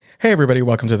Hey everybody,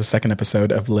 welcome to the second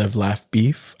episode of Live, Laugh,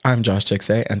 Beef. I'm Josh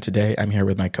Chicksay, and today I'm here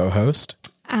with my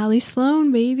co-host. Allie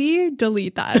Sloan, baby.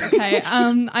 Delete that, okay?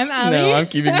 I'm Allie. No, I'm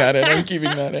keeping that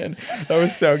in. That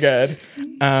was so good.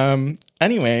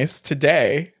 Anyways,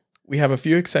 today we have a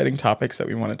few exciting topics that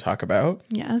we want to talk about.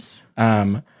 Yes.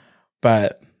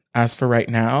 But as for right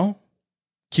now,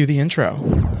 cue the intro.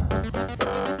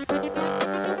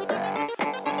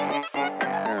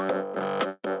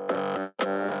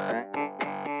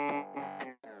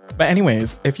 But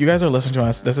anyways, if you guys are listening to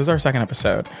us, this is our second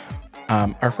episode.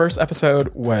 Our first episode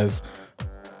was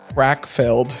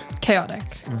crack-filled. Chaotic.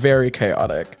 Very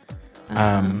chaotic.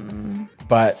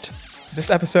 But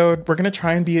this episode, we're going to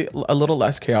try and be a little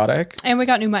less chaotic. And we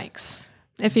got new mics,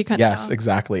 if you couldn't Yes, tell.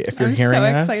 exactly. If you're I'm hearing so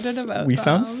us, excited about we them.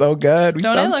 sound so good.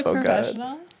 Don't I look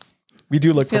professional? Good. We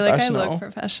do look I feel professional. like I look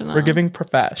professional. We're giving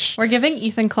profesh. We're giving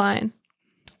Ethan Klein.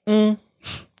 I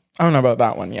don't know about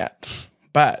that one yet.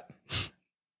 But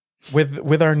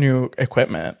with our new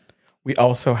equipment, we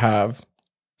also have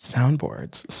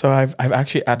soundboards. So I've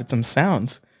actually added some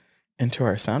sounds into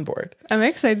our soundboard. I'm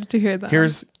excited to hear that.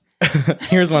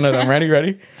 Here's one of them.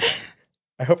 Ready?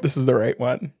 I hope this is the right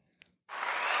one.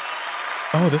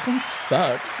 Oh, this one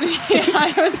sucks. Yeah,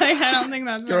 I was like, I don't think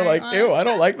that's You're like, ew, I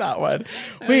don't like that one.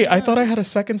 Wait, I thought I had a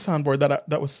second soundboard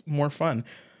that was more fun.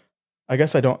 I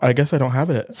guess I don't have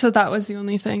it. So that was the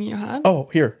only thing you had? Oh,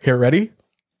 here, ready?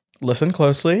 Listen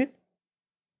closely.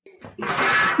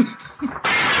 Oh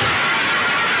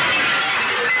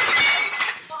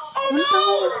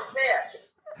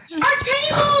no! Our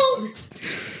table!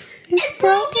 It's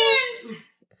broken.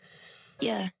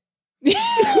 Yeah.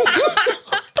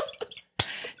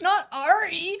 Not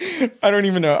Ari. I don't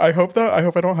even know. I hope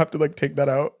I don't have to take that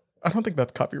out. I don't think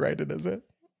that's copyrighted, is it?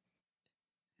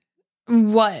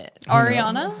 What? I don't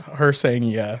Ariana? know. Her saying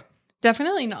yeah.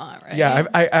 Definitely not, right? Yeah,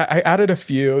 I added a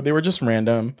few. They were just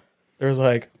random. There was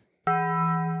like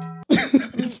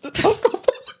it's the Taco Bell.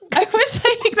 I was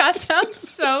like, that sounds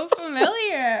so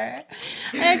familiar. I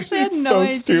actually had It's no so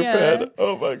idea. stupid.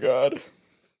 Oh my god.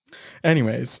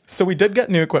 Anyways, so we did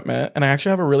get new equipment, and I actually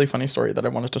have a really funny story that I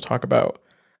wanted to talk about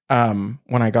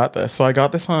when I got this. So I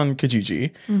got this on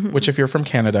Kijiji, which if you're from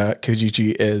Canada,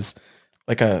 Kijiji is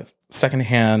like a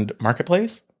secondhand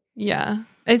marketplace. Yeah.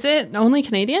 Is it only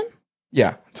Canadian?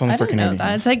 Yeah, it's only I for didn't know Canadians.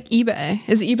 that. It's like eBay.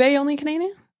 Is eBay only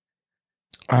Canadian?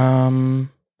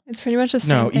 It's pretty much the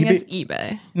same thing as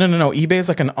eBay. No. eBay is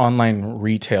like an online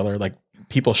retailer. Like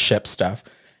people ship stuff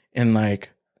in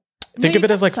think of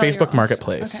it as like Facebook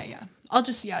Marketplace. Okay, yeah. I'll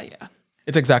just, yeah.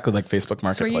 It's exactly like Facebook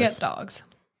That's where you Marketplace. get dogs.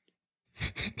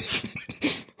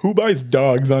 Who buys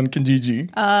dogs on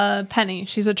Kijiji? Penny.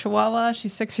 She's a Chihuahua.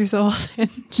 She's 6 years old.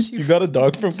 And You got a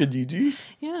dog from Kijiji?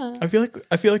 Yeah. I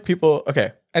feel like people.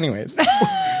 Okay. Anyways,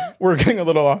 we're getting a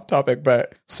little off topic,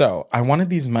 but so I wanted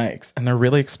these mics, and they're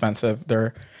really expensive.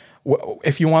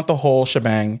 If you want the whole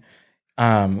shebang,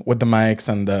 with the mics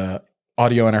and the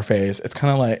audio interface, it's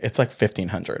like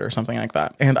 $1,500 or something like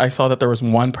that. And I saw that there was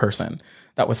one person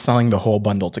that was selling the whole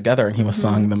bundle together, and he was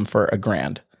selling them for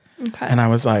 $1,000. Okay. And I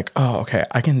was like, oh, okay,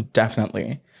 I can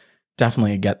definitely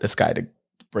get this guy to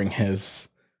bring his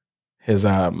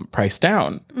price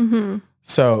down. Mm-hmm.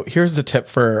 So here's the tip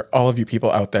for all of you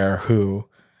people out there who,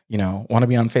 want to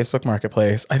be on Facebook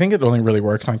Marketplace. I think it only really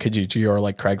works on Kijiji or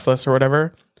like Craigslist or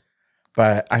whatever.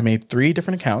 But I made 3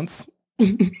 different accounts.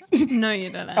 No, you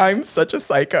didn't. I'm such a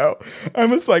psycho.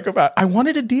 I'm a psychopath. I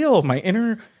wanted a deal. My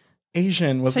inner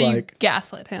Asian was so you like,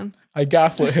 gaslit him. I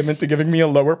gaslit him into giving me a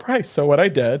lower price. So what I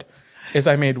did is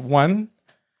I made one,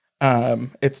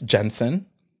 it's Jensen.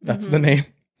 That's the name.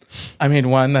 I made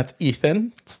one that's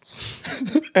Ethan.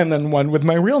 And then one with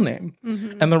my real name.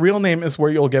 And the real name is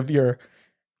where you'll give your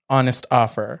honest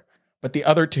offer. But the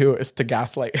other 2 is to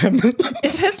gaslight him.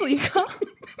 Is this legal?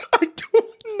 I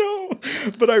don't know.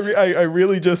 But I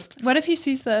really just... What if he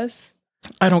sees this?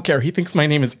 I don't care. He thinks my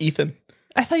name is Ethan.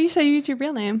 I thought you said you used your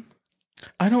real name.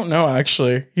 I don't know,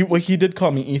 actually. He did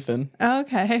call me Ethan. Oh,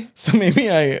 okay. So maybe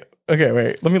okay,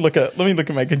 wait. Let me look at my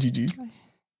Kijiji.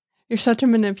 You're such a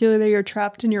manipulator. You're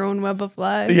trapped in your own web of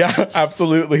lies. Yeah,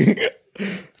 absolutely.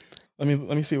 Let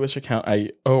me see which account I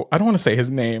don't want to say his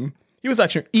name. He was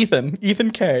actually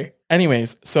Ethan K.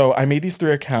 Anyways, so I made these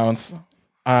 3 accounts.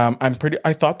 I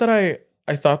thought that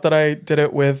I did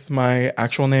it with my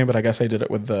actual name, but I guess I did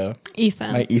it with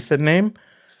my Ethan name.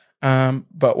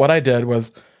 But what I did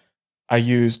was I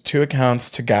used 2 accounts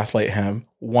to gaslight him.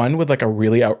 One with like a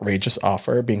really outrageous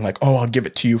offer, being like, "Oh, I'll give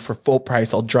it to you for full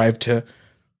price. I'll drive to,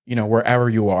 wherever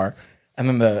you are." And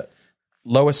then the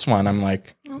lowest one, I'm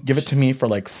like, "Give it to me for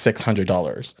like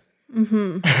 $600,"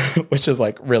 which is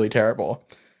like really terrible.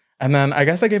 And then I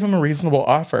guess I gave him a reasonable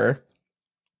offer.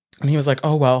 And he was like,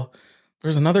 oh, well,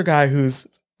 there's another guy who's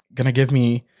going to give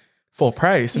me full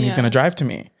price and he's going to drive to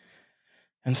me.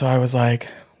 And so I was like,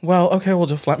 well, okay, well,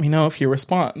 just let me know if he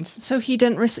responds. So he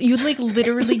didn't, you like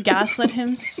literally gaslit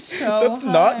him so That's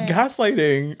not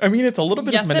gaslighting. I mean, it's a little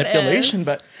bit of manipulation,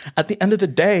 but at the end of the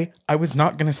day, I was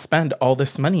not going to spend all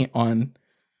this money on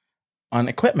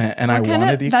equipment, and I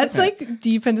wanted the equipment. That's like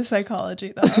deep into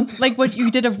psychology though. Like what you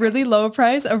did, a really low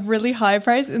price, a really high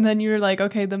price, and then you're like,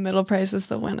 okay, the middle price is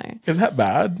the winner. Is that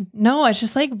bad? No, it's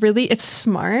just like really, it's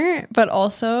smart, but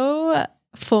also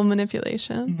full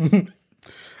manipulation.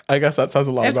 I guess that says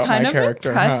a lot about my character.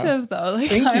 It's kind of impressive though.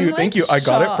 Like, Thank you. I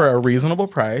got it for a reasonable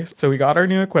price. So we got our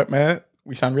new equipment.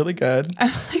 We sound really good.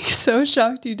 I'm like so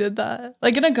shocked you did that.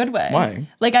 Like in a good way. Why?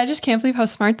 Like I just can't believe how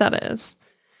smart that is.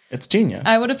 It's genius.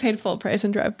 I would have paid full price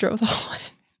and drove the whole way.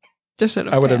 Just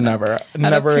I would have never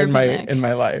in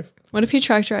my life. What if he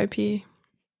tracked your IP?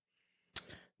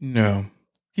 No.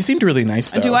 He seemed really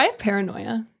nice though. Do I have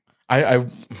paranoia? I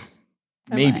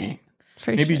maybe.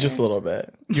 Maybe just a little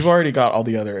bit. You've already got all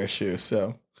the other issues,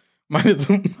 so might as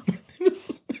well.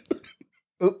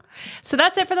 So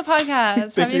that's it for the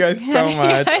podcast. Thank you guys so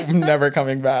much. I'm never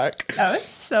coming back. That was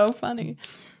so funny.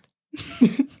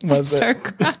 Was it?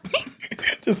 Crying.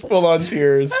 Just full on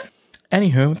tears.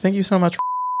 Anywho, thank you so much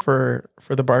for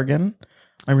the bargain.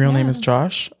 My real name is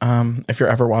Josh. If you're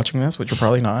ever watching this, which you're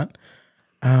probably not.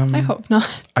 I hope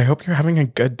not. I hope you're having a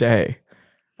good day.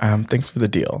 Thanks for the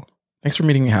deal. Thanks for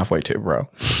meeting me halfway too, bro.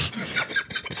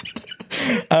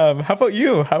 How about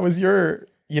you? How was your,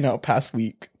 past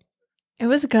week? It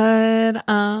was good.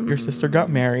 Your sister got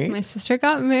married. My sister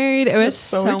got married. It was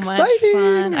so much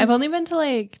fun. I've only been to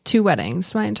like 2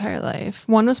 weddings my entire life.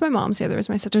 One was my mom's, the other was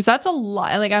my sister's. That's a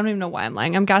lie. Like I don't even know why I'm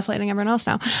lying. I'm gaslighting everyone else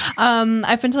now.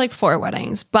 I've been to like 4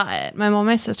 weddings, but my mom and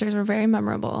my sisters were very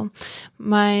memorable.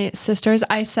 My sisters,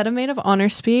 I said a maid of honor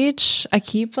speech. I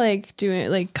keep like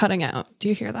doing like cutting out. Do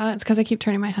you hear that? It's because I keep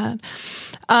turning my head.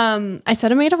 I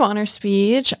said a maid of honor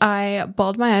speech. I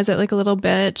bawled my eyes out like a little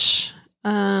bitch.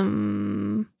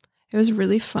 It was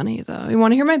really funny though. You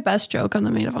want to hear my best joke on the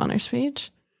maid of honor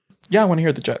speech? Yeah, I want to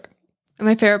hear the joke.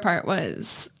 My favorite part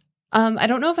was, I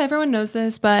don't know if everyone knows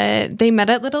this, but they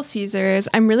met at Little Caesars.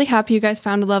 I'm really happy you guys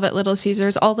found love at Little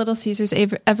Caesars. All Little Caesars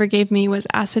ever gave me was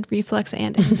acid reflux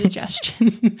and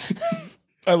indigestion.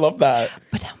 I love that.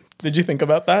 But did you think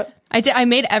about that? I did. I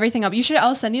made everything up.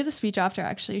 I'll send you the speech after.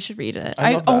 Actually, you should read it.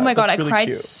 Oh my god, I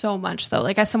cried so much though.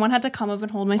 Like someone had to come up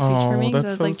and hold my speech for me because I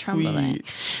was like trembling.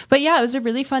 Sweet. But yeah, it was a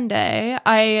really fun day.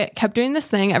 I kept doing this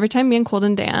thing every time me and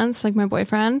Colden danced. Like my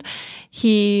boyfriend,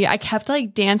 I kept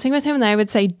like dancing with him, and then I would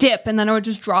say dip, and then I would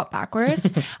just drop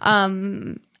backwards.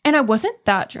 And I wasn't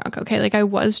that drunk. Okay, like I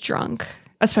was drunk,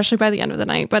 especially by the end of the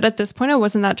night. But at this point, I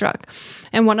wasn't that drunk.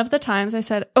 And one of the times I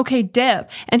said, okay, dip.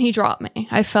 And he dropped me.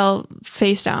 I fell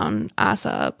face down, ass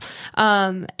up.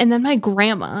 And then my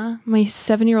grandma, my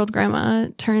 7-year-old grandma,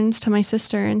 turns to my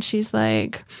sister and she's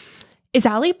like, is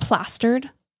Allie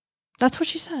plastered? That's what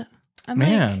she said. I'm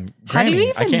Man, like, how do you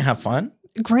even... I can't have fun?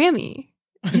 Grammy.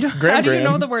 How do you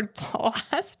know the word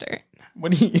plastered?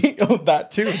 When that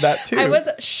too. I was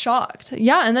shocked.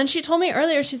 Yeah. And then she told me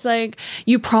earlier, she's like,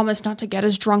 you promised not to get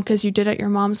as drunk as you did at your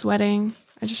mom's wedding.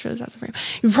 I just realized that's a frame.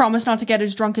 You promised not to get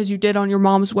as drunk as you did on your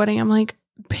mom's wedding. I'm like,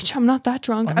 bitch, I'm not that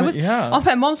drunk. I was on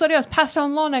my mom's wedding. I was passed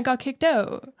down law and I got kicked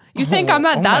out. You think I'm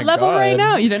at that level right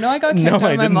now? You didn't know I got kicked out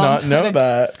of my mom's wedding? No, I did not know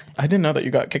that. I didn't know that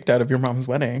you got kicked out of your mom's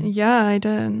wedding. Yeah, I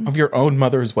did. Of your own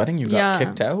mother's wedding, you got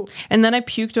kicked out? And then I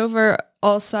puked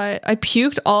I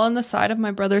puked all on the side of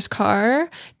my brother's car.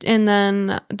 And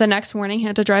then the next morning he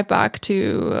had to drive back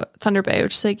to Thunder Bay,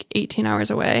 which is like 18 hours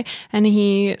away. And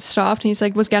he stopped and he's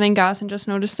like, was getting gas and just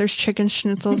noticed there's chicken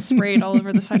schnitzels sprayed all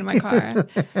over the side of my car.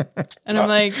 And I'm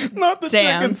like, not the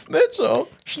damn. Chicken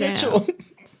schnitzel.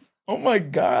 Oh my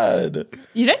God.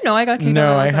 You didn't know I got kicked out?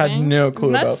 No, I had no clue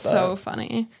about that. That's so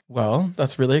funny. Well,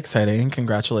 that's really exciting.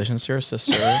 Congratulations to your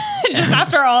sister. Just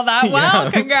after all that? Well,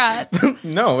 congrats.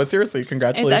 No, seriously,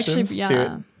 congratulations. It's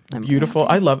actually, I'm beautiful.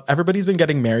 I love, everybody's been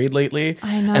getting married lately.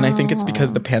 I know. And I think it's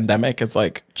because the pandemic is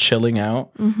like chilling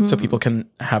out. Mm-hmm. So people can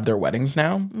have their weddings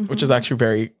now, which is actually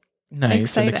very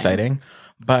nice and exciting.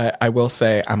 But I will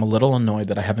say I'm a little annoyed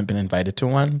that I haven't been invited to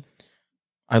one.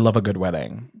 I love a good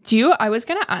wedding. I was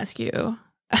going to ask you.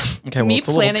 Okay, well, it's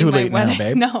a little too late now,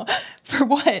 babe. No, for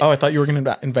what? Oh, I thought you were going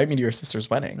to invite me to your sister's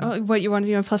wedding. Oh, what, you want to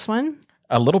be a +1?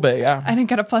 A little bit, yeah. I didn't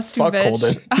get a +2, Fuck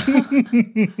bitch.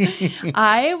 Colden.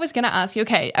 I was going to ask you,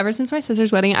 okay, ever since my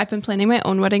sister's wedding, I've been planning my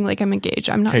own wedding like I'm engaged.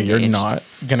 I'm not engaged. You're not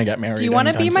going to get married. Do you want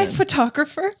to be my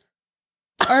photographer?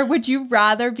 Or would you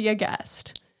rather be a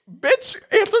guest? Bitch,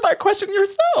 answer that question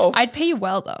yourself. I'd pay you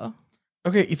well though.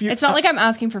 Okay, if you... It's not like I'm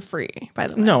asking for free, by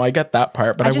the way. No, I get that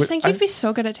part, but I just think you'd be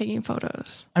so good at taking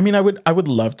photos. I mean, I would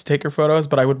love to take your photos,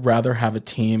 but I would rather have a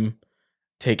team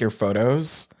take your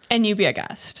photos. And you be a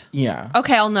guest. Yeah.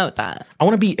 Okay, I'll note that. I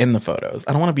want to be in the photos.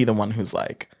 I don't want to be the one who's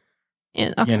like,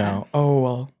 Okay. you know, oh,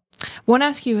 well. Won't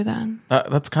ask you then.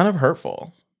 That's kind of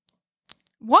hurtful.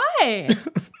 Why?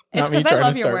 It's Not me because I trying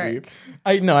love to your start work. beef.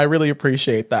 I know, I really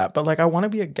appreciate that. But like, I want to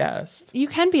be a guest. You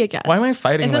can be a guest. Why am I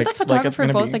fighting? Isn't like, the photographer like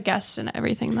it's gonna both be... a guest and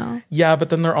everything though? Yeah, but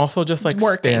then they're also just like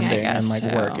Working, I standing and guess, like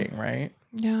too. working, right?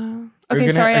 Yeah. Are Okay,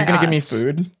 you sorry. Are you gonna give me asked.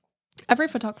 food? Every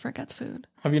photographer gets food.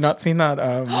 Have you not seen that?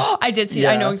 I did see.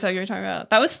 Yeah. I know exactly what you're talking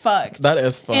about. That was fucked. That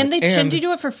is fun. And shouldn't you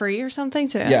do it for free or something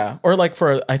too? Yeah, or like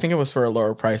I think it was for a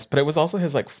lower price, but it was also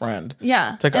his like friend.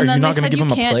 Yeah. It's like, and are then you not they going to said give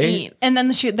him a can't plate? Eat. And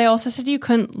then they also said you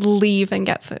couldn't leave and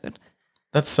get food.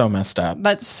 That's so messed up.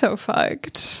 That's so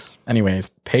fucked. Anyways,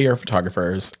 pay your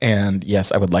photographers, and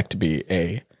yes, I would like to be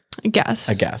a guest.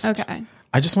 Okay.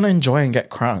 I just want to enjoy and get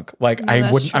crunk. Like No, I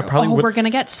that's wouldn't. I true. probably would. We're gonna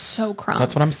get so crunk.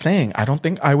 That's what I'm saying. I don't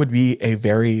think I would be a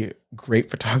very great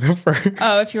photographer.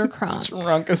 Oh, if you were crunk.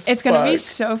 Drunk as It's gonna be fuck.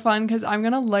 so fun because I'm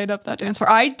gonna light up that dance floor.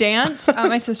 I danced at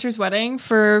my sister's wedding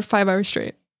for 5 hours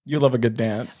straight You love a good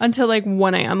dance. until like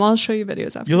 1 a.m. I'll show you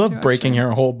videos after. You love too, breaking actually.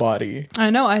 your whole body. I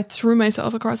know. I threw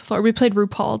myself across the floor. We played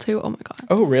RuPaul too. Oh my god.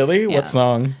 Oh, really? Yeah. What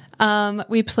song?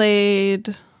 We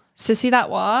played Sissy That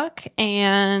Walk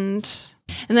and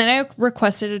then I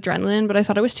requested Adrenaline, but I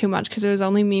thought it was too much because it was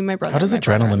only me, my brother. How does and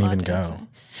my Adrenaline brother-in-law even go? dancing.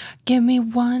 Give me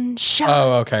one shot.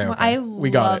 Oh, okay. I We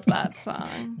got love it. that song.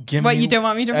 Give What, me- you don't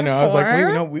want me to I perform? know. I was like,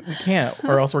 wait, no, we can't,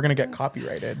 or else we're gonna get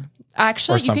copyrighted.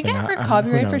 Actually, or you could something. get Who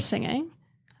copyright for knows? singing.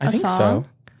 I A think song? so.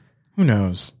 Who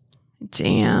knows?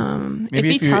 Damn. Maybe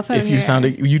It'd be tough out if you here.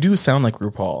 sounded, you do sound like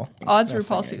RuPaul. Odds That's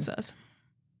RuPaul singing. sues us.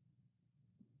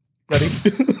 Ready?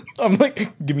 I'm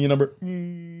like, give me a number.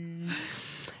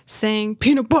 Saying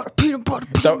peanut butter, peanut butter,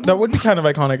 peanut That would be kind of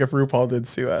iconic if RuPaul did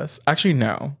sue us. Actually,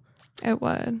 no. butter. It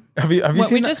would. Have you What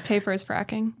seen we that? just pay for is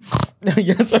fracking.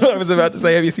 Yes, I was about to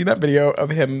say, have you seen that video of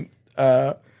him?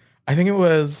 I think it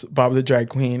was Bob the Drag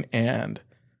Queen and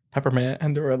Peppermint,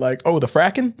 and they were like, "Oh, the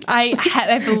fracking."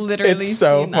 I've literally It's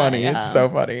so seen funny. That, yeah. It's so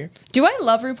funny. Do I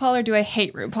love RuPaul or do I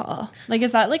hate RuPaul? Like,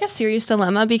 is that like a serious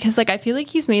dilemma? Because like I feel like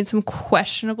he's made some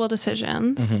questionable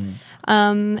decisions. Mm-hmm.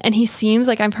 And he seems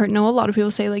like I've know a lot of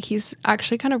people say like he's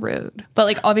actually kind of rude. But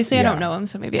like obviously I Yeah. don't know him,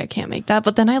 so maybe I can't make that.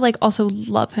 But then I like also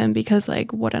love him because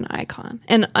like what an icon.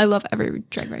 And I love every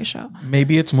Drag Race show.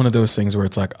 Maybe it's one of those things where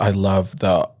it's like, I love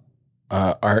the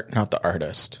art, not the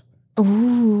artist.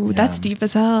 Ooh, that's deep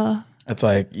as hell. It's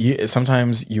like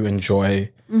sometimes you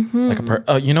enjoy Mm-hmm.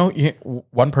 like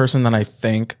one person that I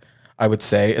think I would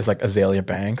say is like Azalea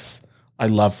Banks. I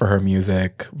love for her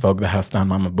music, Vogue the House Down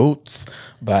Mama Boots,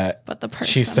 but But the person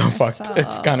she's so fucked. herself.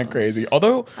 It's kind of crazy.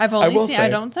 Although I've I only will seen say, I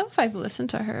don't know if I've listened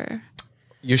to her.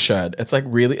 you should. It's like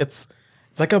really, it's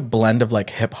like a blend of like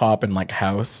hip hop and like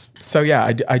house. So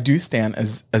yeah, I do stan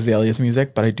Azalea's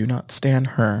music, but I do not stan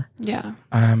her. Yeah.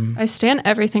 I stand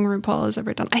everything RuPaul has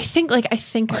ever done. I think I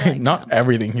like Not him.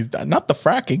 everything he's done, not the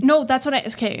fracking. No, that's what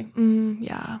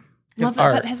yeah. His Love that,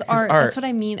 art, but his his art. art. That's what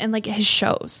I mean. And like his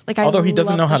shows. Like Although he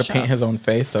doesn't know how to shows. paint his own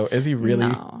face, so is he really?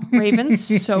 No.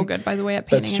 Raven's so good, by the way, at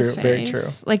painting That's his true, face. very true.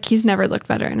 Like he's never looked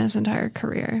better in his entire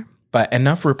career. But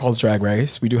enough RuPaul's Drag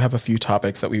Race. We do have a few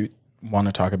topics that we want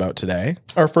to talk about today.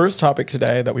 Our first topic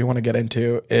today that we want to get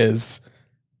into is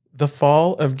the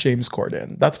fall of James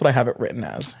Corden. That's what I have it written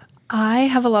as. I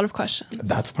have a lot of questions.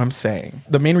 That's what I'm saying.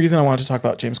 The main reason I wanted to talk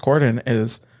about James Corden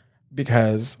is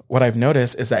because what I've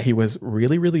noticed is that he was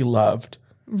really, really loved.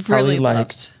 Really Probably like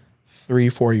loved.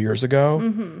 3-4 years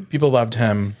ago. People loved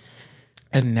him.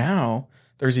 And now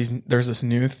there's this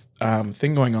new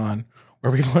thing going on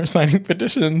where people are signing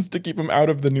petitions to keep him out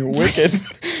of the new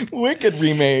Wicked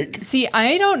remake. See,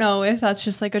 I don't know if that's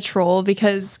just like a troll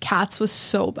because Cats was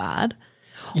so bad.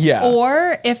 Yeah.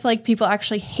 Or if like people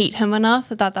actually hate him enough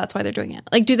that that's why they're doing it.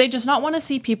 Like, do they just not want to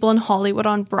see people in Hollywood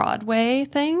on Broadway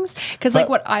things? Because like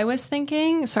what I was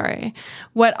thinking,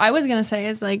 what I was gonna say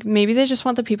is like maybe they just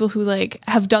want the people who like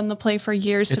have done the play for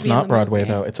years to It's be in not the Broadway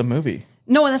movie. though. It's a movie.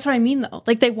 No, that's what I mean though.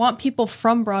 Like they want people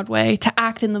from Broadway to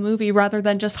act in the movie rather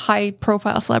than just high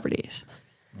profile celebrities.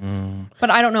 But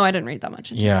I don't know. I didn't read that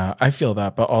much. Yeah, I feel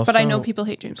that, but also But I know people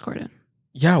hate James Corden.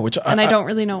 Yeah, And I don't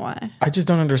really know why. I just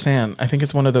don't understand. I think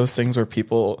it's one of those things where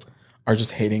people are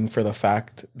just hating for the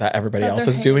fact that everybody That else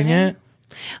they're is doing hating. it.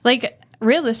 Like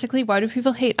realistically, why do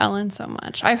people hate Ellen so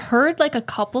much? I heard like a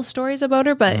couple stories about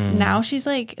her, but now she's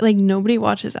like nobody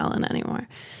watches Ellen anymore.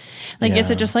 Like, is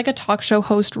Yeah. it just like a talk show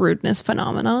host rudeness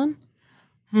phenomenon?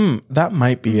 That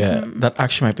might be it. That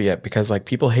actually might be it because like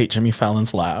people hate Jimmy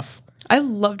Fallon's laugh. I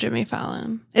love Jimmy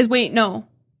Fallon.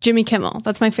 Jimmy Kimmel.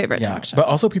 That's my favorite talk show. But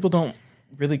also people don't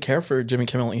really care for Jimmy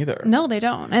Kimmel either. No, they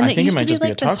don't. And I it think used it might to be just be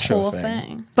like a talk this show whole thing.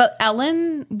 thing. But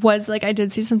Ellen was like, I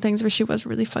did see some things where she was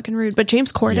really fucking rude. But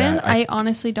James Corden, Yeah, I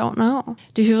honestly don't know.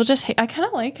 Do people just hate? I kind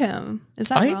of like him. Is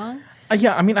that wrong?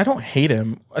 Yeah, I mean, I don't hate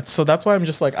him. So that's why I'm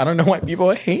just like, I don't know why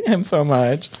people hate him so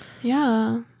much.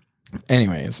 Yeah.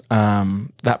 Anyways,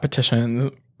 that petition's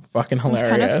fucking hilarious.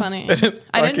 It's kind of funny. It is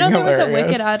I didn't know there was a hilarious.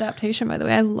 Wicked adaptation, by the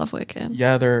way. I love Wicked.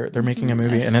 Yeah, they're making a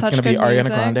movie, It's and it's such going to be good Ariana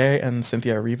music. Grande and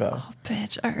Cynthia Erivo. Oh,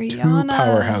 bitch, Ariana.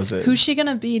 powerhouses. Who's she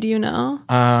gonna be? Do you know?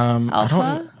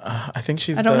 Alpha? I think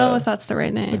she's I don't know if that's the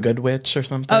right name. the good witch or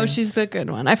something. Oh, she's the good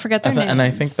one. I forget their names. And I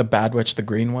think the bad witch, the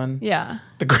green one. Yeah.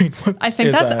 The green one. I think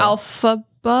is, that's Alphaba.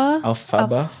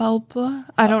 Alphaba? Alphaba?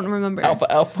 I don't remember.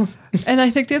 Alpha. And I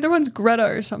think the other one's Greta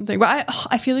or something. But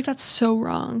I feel like that's so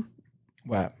wrong.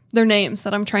 What? They're names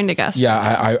that I'm trying to guess.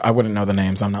 Yeah, I wouldn't know the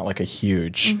names. I'm not like a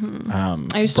huge I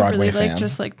used Broadway to really fan. like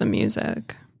just like the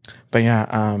music. But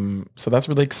yeah, so that's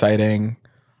really exciting.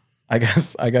 I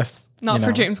guess Not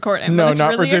for James Corden. No, but it's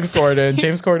not really for James Corden.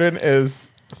 James Corden is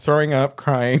throwing up,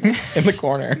 crying in the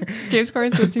corner. James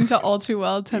Corden's listening to All Too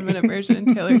Well, 10-minute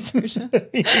version, Taylor's version.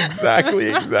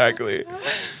 Exactly.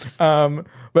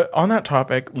 But on that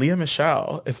topic, Leah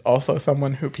Michele is also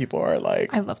someone who people are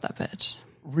like, I love that bitch.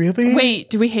 really? Wait,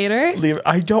 do we hate her?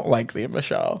 I don't like Leah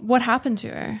Michele. What happened to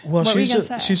her? Well, What were you she's gonna just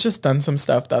say? she's just done some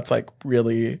stuff that's like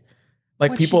really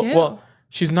like What'd she people. do? Well,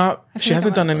 she's not. feel She like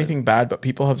hasn't I done might have anything bad, but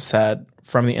people have said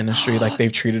from the industry like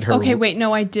they've treated her. Okay, wait,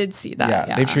 no, I did see that.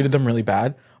 Yeah, they've treated them really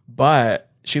bad. But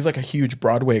she's like a huge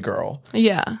Broadway girl,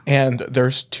 Yeah. and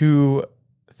there's two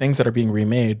things that are being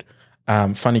remade.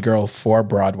 Funny Girl for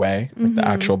Broadway, like the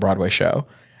actual Broadway show,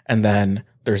 and then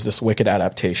there's this Wicked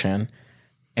adaptation,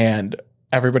 and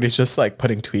everybody's just like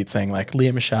putting tweets saying like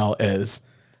Leah Michele is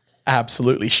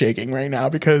absolutely shaking right now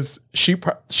because she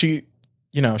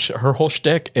her whole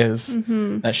shtick is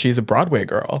that she's a Broadway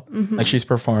girl. Like she's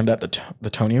performed at the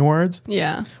Tony Awards,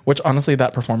 Yeah. which honestly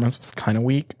that performance was kind of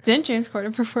weak. Didn't James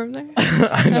Corden perform there?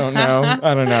 I don't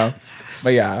know.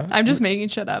 But yeah. I'm just making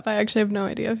shit up. I actually have no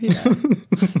idea if he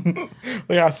did.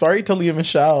 But yeah, sorry to Leah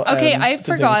Michele. Okay, and I to James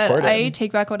forgot. Corden. I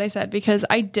take back what I said because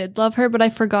I did love her, but I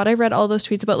forgot I read all those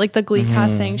tweets about like the Glee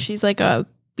cast saying she's like a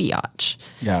biatch.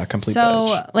 Yeah, complete So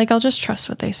bitch. like I'll just trust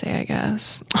what they say, I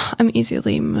guess. I'm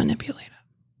easily manipulated.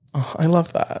 Oh, I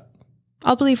love that.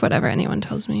 I'll believe whatever anyone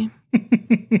tells me.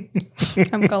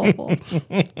 I'm gullible.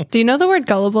 Do you know the word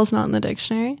gullible is not in the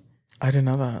dictionary? I didn't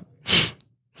know that.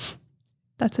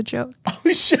 That's a joke. Oh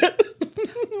shit.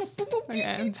 Okay,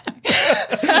 I'm back.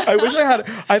 I wish I had.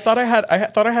 I thought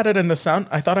I had it in the sound.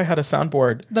 I thought I had a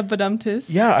soundboard. The badumtus.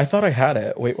 Yeah, I thought I had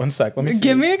it. Wait 1 sec. Let me see.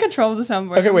 Give me a control of the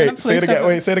soundboard. Okay, I'm wait. gonna Say it play again. some-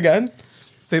 Wait, say it again.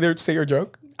 Say your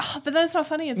joke. Oh, but that's not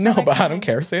funny. It's No, not but I iconic. don't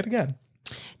care. Say it again.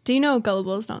 Do you know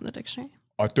gullible is not in the dictionary?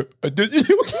 I didn't.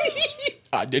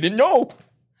 I didn't know.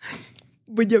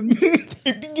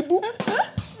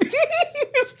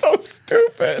 It's so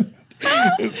stupid.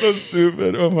 It's so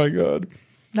stupid. Oh my god.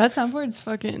 That soundboard's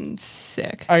fucking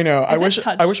sick. I know. I it wish it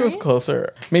was touchscreen?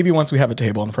 closer. Maybe once we have a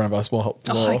table in front of us, we'll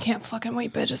Oh, I can't fucking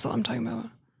wait, bitch. That's all I'm talking about.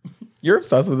 You're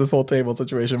obsessed with this whole table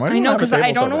situation. Why do I you know, have a because table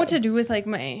I don't so know what bad? to do with like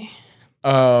my.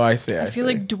 Oh, I see. I I feel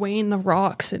like Dwayne the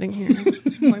Rock sitting here,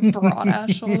 my broad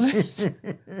ass shoulders.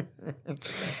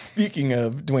 Speaking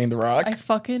of Dwayne the Rock, I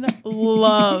fucking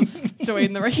love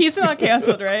Dwayne the Rock. He's not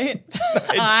canceled, right?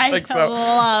 I think so.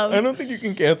 love. I don't think you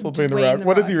can cancel Dwayne the Dwayne Rock. the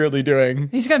What is Rock. he really doing?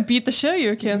 He's gonna beat the show.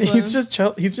 You're canceling. He's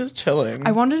just chilling.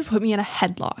 I wanted to put me in a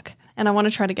headlock, and I want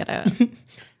to try to get out.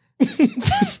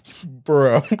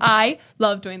 Bro. I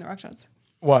love Dwayne the Rock Johnson.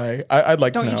 Why? I'd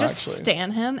like Don't to know you just actually.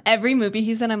 stan him? Every movie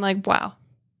he's in, I'm like, wow,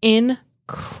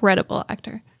 incredible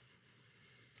actor.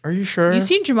 Are you sure? You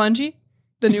seen Jumanji,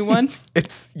 the new one?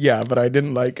 Yeah, but I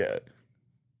didn't like it.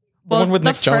 The one with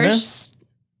the Nick Jonas?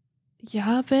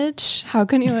 Yeah, bitch. How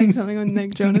can you like something with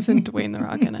Nick Jonas and Dwayne the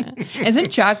Rock in it? Isn't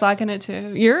Jack Black in it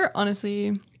too? You're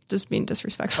honestly just being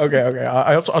disrespectful. Okay.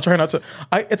 I'll try not to.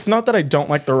 It's not that I don't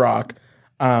like The Rock.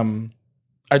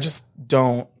 I just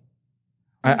don't.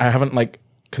 I haven't like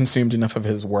consumed enough of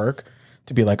his work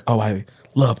to be like, oh, I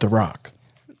love The Rock.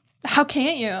 How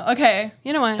can't you? Okay,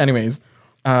 you know what? Anyways,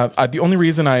 the only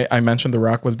reason I mentioned The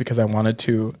Rock was because I wanted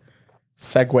to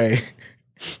segue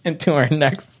into our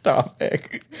next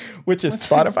topic, which is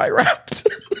Spotify Wrapped.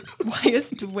 Why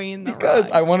is Dwayne the Because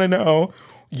Rock? I want to know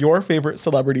your favorite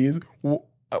celebrities.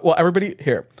 Well, everybody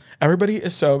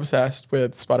is so obsessed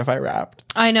with Spotify Wrapped.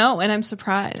 I know, and I'm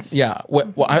surprised. Yeah.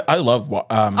 Well, I love Oh,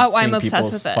 I'm seeing obsessed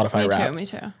people's with it. Spotify Me Wrapped. too. Me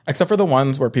too. Except for the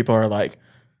ones where people are like,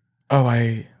 all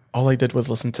I did was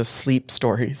listen to Sleep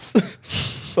Stories.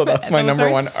 So that's my Those number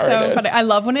are one so artist. funny. I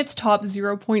love when it's top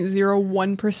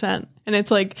 0.01%. And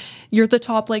it's like, you're the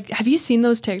top, like, have you seen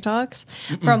those TikToks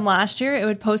from last year? It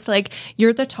would post like,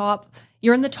 you're in the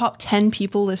top 10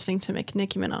 people listening to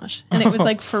Nicki Minaj. And it was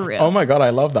like, for real. Oh my God, I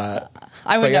love that.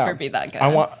 I would But yeah, never be that good.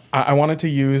 I wanted to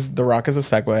use The Rock as a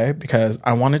segue because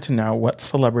I wanted to know what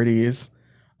celebrities,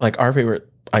 like our favorite,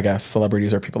 I guess,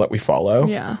 celebrities are people that we follow.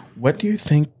 Yeah. What do you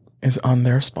think is on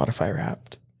their Spotify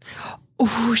Wrapped?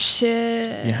 Oh,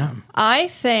 shit. Yeah. I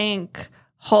think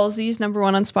Halsey's number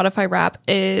one on Spotify rap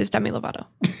is Demi Lovato.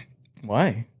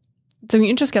 Why? Don't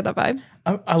you just get that vibe?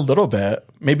 A little bit.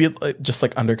 Maybe just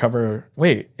like undercover.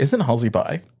 Wait, isn't Halsey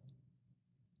bi?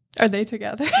 Are they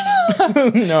together?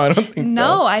 No, I don't think so.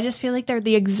 No, I just feel like they're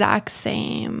the exact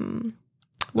same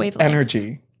wavelength.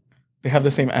 Energy. They have the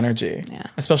same energy. Yeah.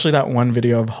 Especially that one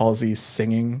video of Halsey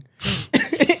singing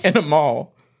in a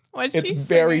mall. What's It's she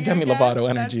very singing Demi again? Lovato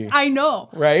energy. I know.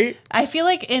 Right? I feel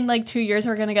like in like 2 years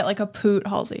we're gonna get like a Poot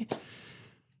Halsey.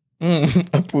 A Halsey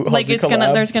Like it's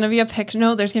collab. there's gonna be a picture.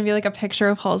 No, there's gonna be like a picture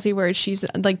of Halsey where she's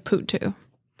like Poot too.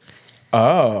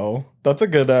 Oh, that's a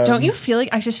good. Don't you feel like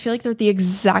I just feel like they're the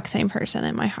exact same person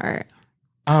in my heart?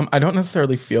 I don't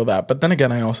necessarily feel that, but then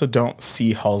again, I also don't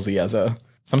see Halsey as a.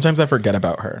 Sometimes I forget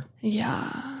about her.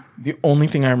 Yeah. The only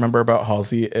thing I remember about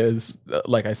Halsey is,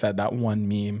 like I said, that one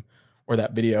meme or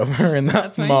that video of her in that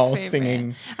That's my mall favorite.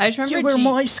 singing. I just remember You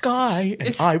were my sky,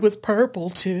 and I was purple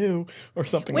too, or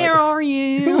something. Where like are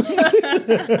you?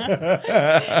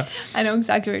 I know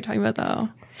exactly what you're talking about though.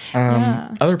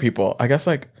 Yeah. Other people, I guess.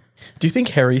 Like, do you think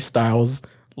Harry Styles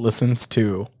listens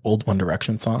to old One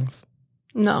Direction songs?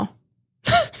 No.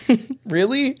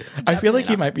 Really? I feel like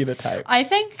he might be the type. I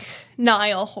think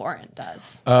Niall Horan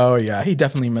does. Oh yeah, he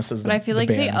definitely misses. But I feel like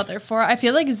the other four, I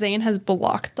feel like Zayn has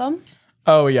blocked them.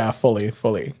 Oh yeah, fully.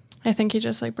 I think he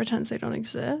just like pretends they don't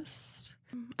exist.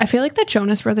 I feel like the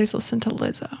Jonas Brothers listen to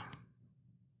Lizzo.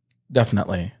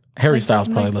 Definitely. Harry Like, Styles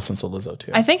doesn't probably like- listens to Lizzo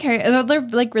too. I think they're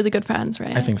like really good friends,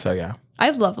 right? I think so, yeah.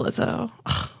 I love Lizzo.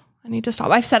 Ugh, I need to stop.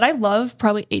 I've said I love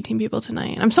probably 18 people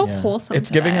tonight. I'm so Yeah. wholesome.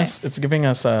 It's giving today.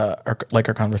 us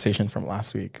our conversation from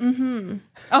last week. Oh,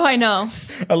 I know.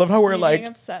 I love how we're Me like, being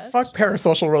obsessed. fuck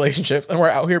parasocial relationships, and we're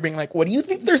out here being like, what do you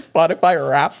think their Spotify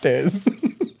Wrapped is?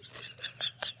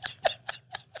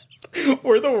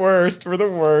 We're the worst.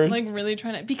 Like really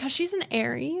trying to, because she's an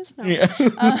Aries. No. Yeah.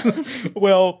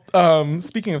 Well,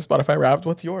 speaking of Spotify Wrapped,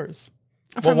 what's yours?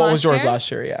 From What was last yours year?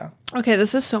 last year? Yeah. Okay,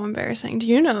 this is so embarrassing. Do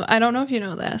you know? I don't know if you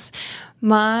know this.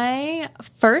 My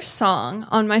first song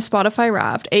on my Spotify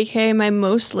Wrapped, aka my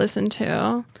most listened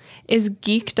to, is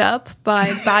Geeked Up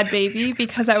by Bad Baby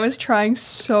because I was trying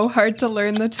so hard to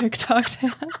learn the TikTok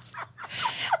dance.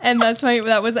 And I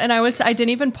didn't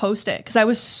even post it because I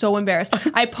was so embarrassed.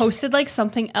 I posted like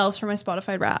something else for my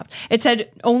Spotify Wrapped. It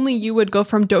said only you would go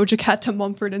from Doja Cat to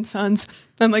Mumford and Sons.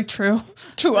 I'm like, true.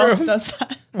 Who else does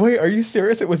that? Wait, are you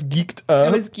serious? It was Geeked Up?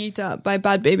 It was Geeked Up by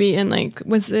Bad Baby and like,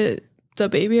 was it The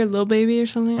Baby or Lil Baby or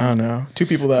something? I don't know. Two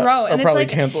people that Bro, are and it's probably like-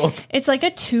 canceled. It's like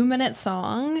a 2-minute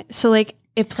song. So like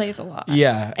it plays a lot.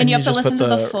 Yeah. And you have to just listen put to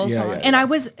the full song. yeah, And I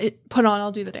was put on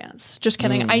I'll Do the Dance. Just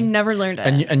kidding. I never learned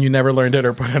it. And you never learned it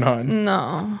or put it on.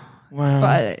 no. Wow.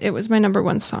 But it was my number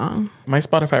one song. My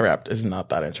Spotify Wrapped is not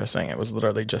that interesting. It was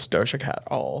literally just Doja Cat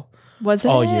all Was it?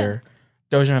 year.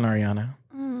 Doja and Ariana.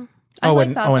 I like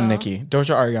and that, and though. Nicki.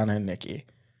 Doja, Ariana, and Nicki.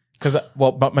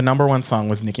 But my number one song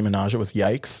was Nicki Minaj. It was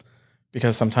Yikes.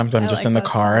 Because sometimes I'm I just like in the that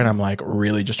car song. and I'm like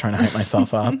really just trying to hype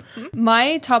myself up.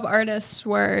 My top artists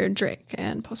were Drake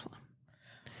and Post Malone.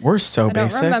 We're so I don't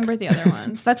basic. remember the other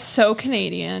ones. That's so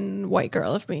Canadian white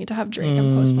girl of me to have Drake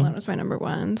and Post Malone as my number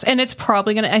ones. And it's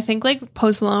probably gonna. I think like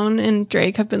Post Malone and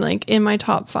Drake have been like in my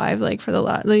top 5 like for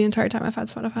the entire time I've had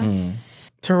Spotify.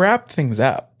 To wrap things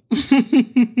up, do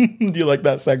you like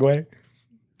that segue?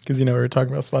 Because we were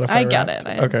talking about Spotify. I get Wrapped. it.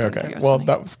 I didn't think Okay. it was Well, funny.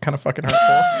 that was kind of fucking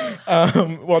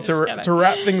hurtful. Well, Just kidding. to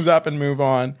wrap things up and move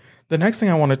on, the next thing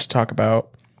I wanted to talk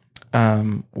about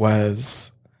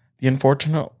was the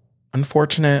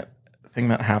unfortunate thing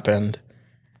that happened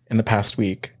in the past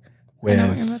week I know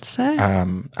what you're with about to say.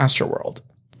 Astroworld.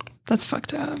 That's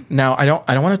fucked up. Now, I don't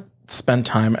want to spend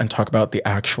time and talk about the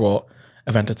actual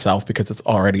event itself because it's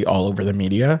already all over the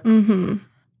media. Mm-hmm.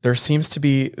 There seems to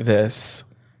be this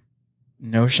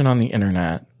notion on the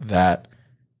internet that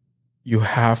you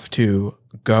have to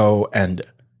go and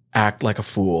act like a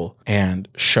fool and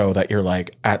show that you're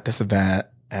like at this event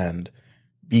and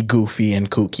be goofy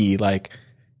and kooky. Like,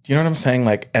 do you know what I'm saying?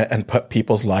 Like, and put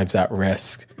people's lives at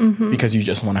risk because you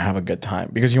just want to have a good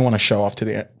time, because you want to show off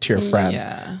to your friends.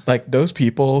 Yeah. Like those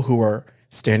people who are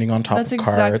standing on top That's of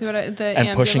exactly carts what the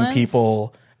and pushing ambulance.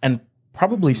 people and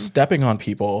probably stepping on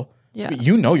people. Yeah.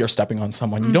 You know you're stepping on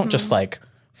someone. You don't just like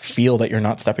feel that you're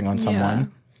not stepping on someone. Yeah.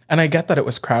 And I get that it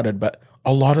was crowded, but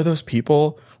a lot of those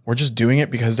people were just doing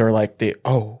it because they're like,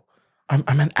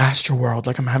 I'm in Astroworld.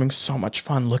 Like, I'm having so much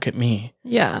fun. Look at me.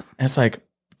 Yeah. And it's like,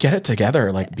 get it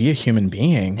together. Like, be a human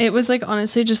being. It was like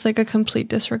honestly just like a complete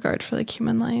disregard for like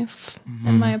human life,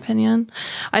 in my opinion.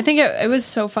 I think it was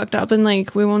so fucked up, and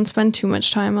like we won't spend too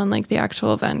much time on like the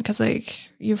actual event because like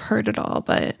you've heard it all.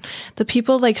 But the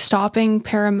people like stopping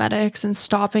paramedics and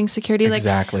stopping security, like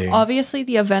Exactly. obviously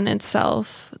the event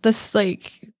itself, this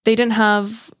like they didn't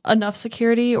have enough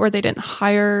security or they didn't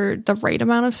hire the right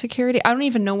amount of security. I don't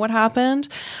even know what happened,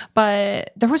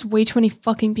 but there was way too many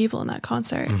fucking people in that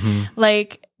concert.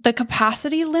 Like the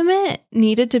capacity limit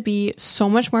needed to be so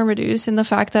much more reduced. And the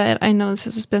fact that, I know this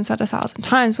has been said 1,000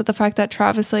 times, but the fact that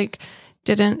Travis like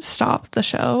didn't stop the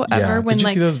show ever. When Did you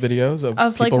like see those videos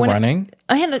of people like, running?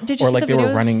 Did you Or see like the they videos?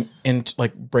 were running into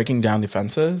like breaking down the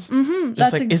fences? Just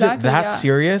That's like, exactly, is it that yeah.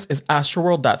 serious? Is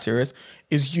Astroworld that serious?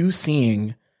 Is you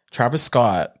seeing Travis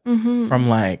Scott from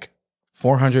like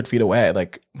 400 feet away?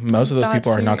 Like most of those That's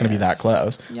people are not going to be that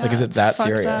serious. close. Yeah, like, is it it's that fucked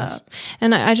serious? up.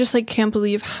 And I just like can't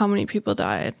believe how many people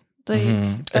died. Like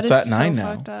that It's is at 9 so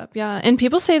now. fucked up. Yeah. And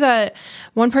people say that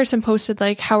one person posted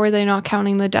like, how are they not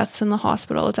counting the deaths in the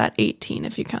hospital? It's at 18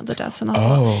 if you count the deaths in the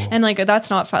hospital. Oh. And like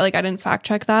that's not like I didn't fact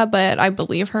check that, but I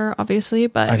believe her obviously.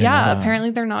 But didn't know yeah, that.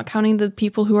 apparently they're not counting the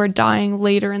people who are dying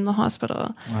later in the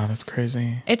hospital. Wow, that's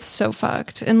crazy. It's so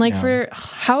fucked. And like for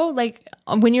how like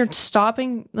when you're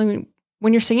stopping, like,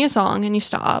 when you're singing a song and you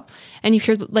stop and you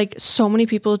hear like so many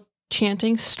people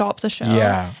chanting stop the show,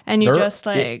 Yeah. and you There- just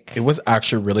like it was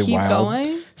actually really keep wild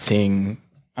going. seeing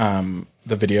the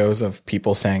videos of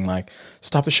people saying like,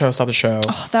 stop the show, stop the show.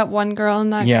 Oh, that one girl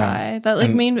and that Yeah. guy that like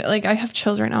And- made like I have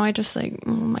children now. I just like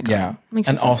oh my god. Yeah. Makes me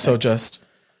And feel also sick. just,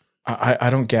 I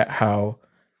don't get how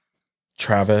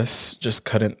Travis just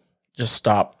couldn't just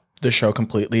stop the show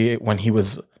completely when he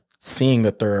was seeing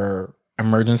that there are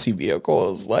emergency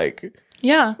vehicles like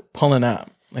yeah. pulling up.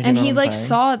 Like, you And know he what I'm like saying?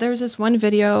 saw there was this one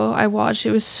video I watched.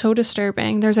 It was so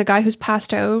disturbing. There's a guy who's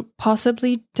passed out,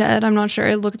 possibly dead. I'm not sure.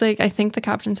 It looked like I think the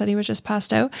caption said he was just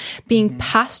passed out, being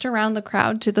passed around the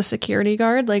crowd to the security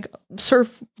guard, like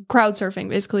crowd surfing,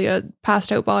 basically a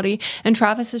passed out body. And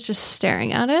Travis is just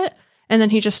staring at it, and then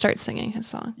he just starts singing his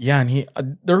song. Yeah, and he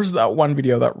there's that one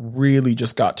video that really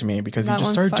just got to me because he That just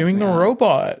one started fucked doing me the up.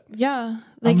 robot. Yeah,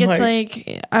 like I'm it's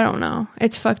like I don't know.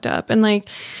 It's fucked up, and like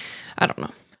I don't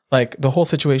know. Like the whole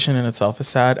situation in itself is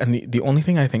sad, and the only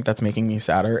thing I think that's making me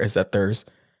sadder is that there's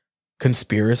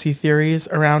conspiracy theories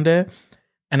around it,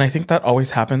 and I think that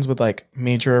always happens with like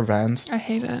major events I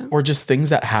hate it. or just things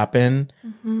that happen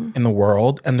in the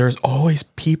world, and there's always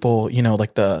people, you know,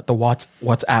 like the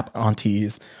WhatsApp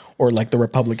aunties or like the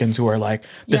Republicans who are like,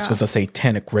 this Yeah. was a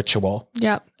satanic ritual.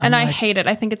 Yeah, and I hate it.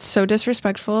 I think it's so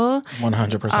disrespectful.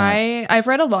 100%. I've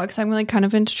read a lot because I'm like kind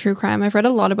of into true crime. I've read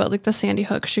a lot about like the Sandy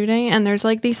Hook shooting, and there's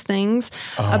like these things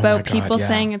my about God, people yeah.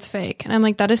 saying it's fake, and I'm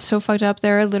like, that is so fucked up.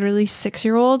 There are literally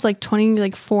 6-year-olds, like 20,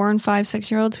 like 4 and 5,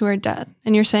 6-year-olds who are dead,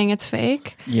 and you're saying it's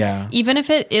fake. Yeah. Even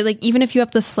if it like even if you have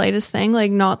the slightest thing,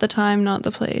 like not the time, not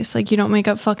the place, like you don't make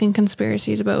up fucking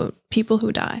conspiracies about people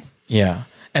who die. Yeah.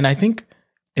 And I think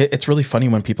it's really funny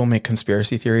when people make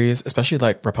conspiracy theories, especially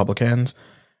like Republicans.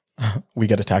 We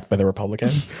get attacked by the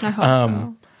Republicans. I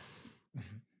hope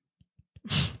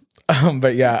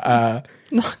But yeah,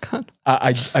 Knock on.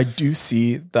 I do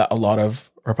see that a lot of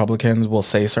Republicans will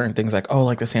say certain things like, oh,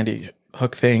 like the Sandy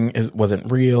Hook thing wasn't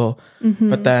real.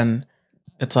 But then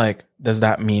it's like, does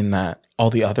that mean that all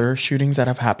the other shootings that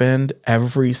have happened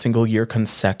every single year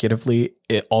consecutively,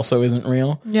 it also isn't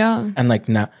real? Yeah. And like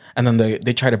now, and then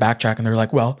they try to backtrack and they're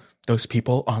like, well, those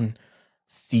people on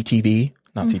CTV,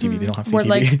 not CTV, they don't have CTV. We're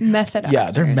like method actors.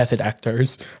 Yeah, they're method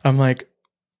actors. I'm like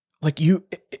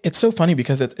it's so funny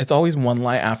because it's always one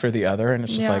lie after the other, and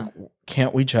it's just Yeah. like,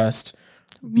 can't we just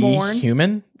be Mourn.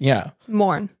 human? Yeah.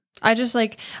 Mourn. I just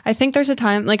like I think there's a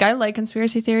time like I like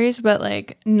conspiracy theories, but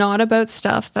like not about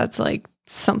stuff that's like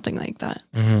something like that.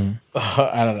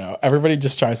 I don't know. Everybody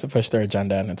just tries to push their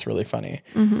agenda, and it's really funny.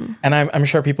 Mm-hmm. And I'm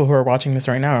sure people who are watching this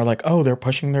right now are like, oh, they're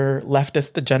pushing their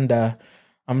leftist agenda.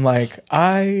 I'm like,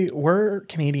 we're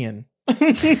Canadian.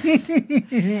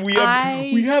 we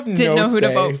have didn't no know who to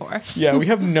say. vote for. Yeah, we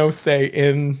have no say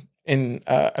in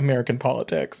American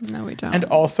politics. No, we don't. And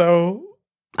also,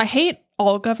 I hate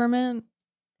all government.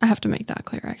 I have to make that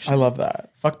clear, I actually. love that.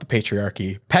 Fuck the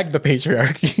patriarchy. Peg the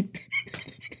patriarchy.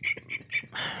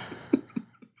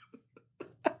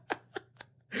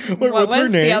 Wait, What what's her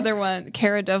was name? the other one?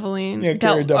 Cara Delevingne. Yeah,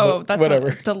 Cara Oh, that's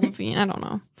whatever. Delevingne. I don't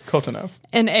know. Close enough.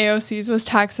 And AOC's was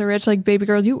tax the rich. Like, baby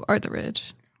girl, you are the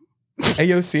rich.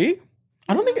 AOC?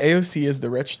 I don't think AOC is the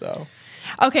rich though.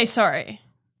 Okay, sorry.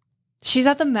 She's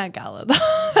at the Met Gala though.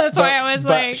 That's why I was but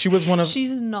like, she was one of.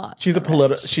 she's not. She's the a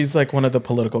political. rich. She's like one of the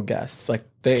political guests. Like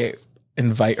they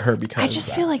invite her because I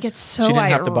just feel like it's so She didn't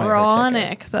have to buy her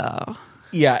ironic though.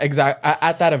 yeah, exactly.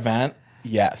 At that event,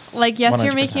 yes. Like, yes,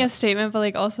 you're 100%. making a statement, but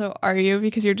like, also, are you?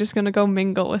 Because you're just gonna go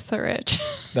mingle with the rich.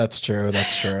 That's true.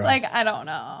 That's true. Like, I don't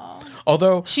know.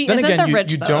 Although She then isn't again, the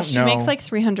rich you though. don't She know. makes like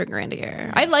 $300,000 a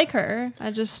year. I like her.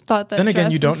 I just thought that. Then again,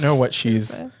 dress you don't was know what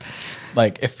she's stupid.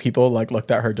 like. If people like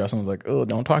looked at her dress and was like, "Oh,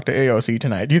 don't talk to AOC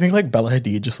tonight." Do you think like Bella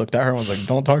Hadid just looked at her and was like,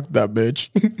 "Don't talk to that bitch"?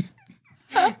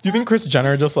 Do you think Kris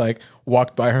Jenner just like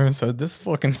walked by her and said, "This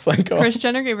fucking psycho"? Kris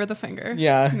Jenner gave her the finger.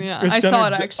 Yeah, Yeah. Kris I Jenner saw it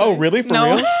did- actually. Oh, really? For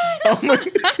No. real? Oh my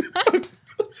god.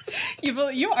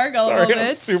 You are gullible, Sorry, I'm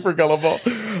bitch. super gullible.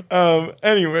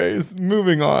 Anyways,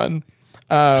 moving on.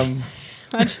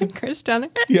 Imagine Kris Jenner.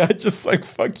 Yeah, just like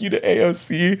fuck you to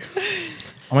AOC.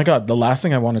 Oh my god, the last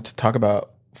thing I wanted to talk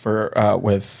about for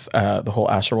with the whole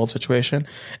Astroworld situation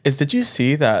is, did you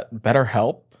see that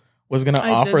BetterHelp was going to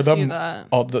I offer did see them that.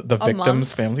 all the victims'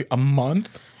 month. family a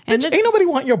month? And Bitch, it's- ain't nobody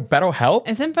want your BetterHelp.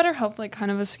 Isn't BetterHelp like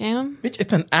kind of a scam? Bitch,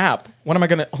 it's an app. What am I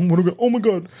gonna? Oh my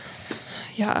god!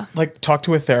 Yeah. Like talk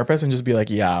to a therapist and just be like,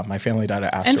 yeah, my family died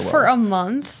at Astroworld. And for a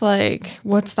month, like,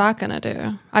 what's that gonna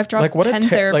do? I've dropped Like, what a 10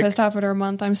 like- therapists after a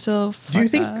month. I'm still. Do you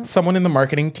fucked think up. someone in the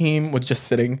marketing team was just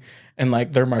sitting in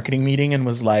like their marketing meeting and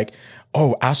was like,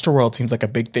 "Oh, Astroworld seems like a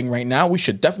big thing right now. We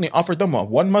should definitely offer them a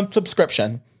 1-month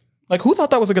subscription." Like, who thought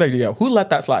that was a good idea? Who let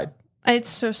that slide? It's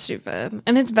so stupid,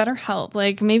 and it's BetterHelp.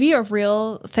 Like, maybe a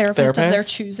real therapist of their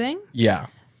Therapist? choosing. Yeah,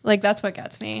 Like, that's what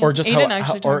gets me. or just Aiden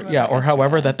actually talked about it or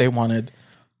however yesterday. that they wanted,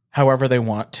 however they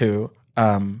want to.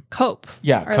 Cope.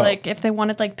 Yeah, Or cope. like if they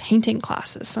wanted like painting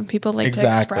classes. Some people like to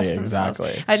Exactly, express themselves.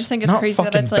 exactly. I just think it's Not crazy that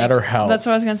fucking it's like BetterHelp. that's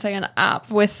what I was gonna say, an app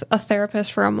with a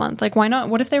therapist for a month. Like, why not?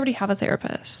 What if they already have a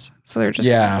therapist? So they're just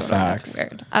Yeah, gonna go to it. It's facts.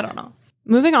 weird. I don't know.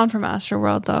 Moving on from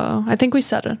Astroworld though, I think we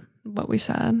said what we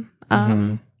said.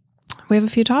 We have a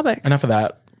few topics. Enough of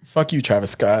that. Fuck you,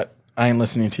 Travis Scott. I ain't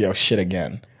listening to your shit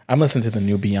again. I'm listening to the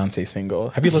new Beyonce single.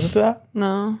 Have you listened to that?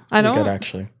 No, I Pretty don't. good,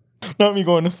 actually. Not me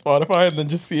going to Spotify and then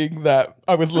just seeing that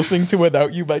I was listening to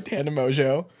Without You by Tana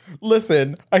Mojo.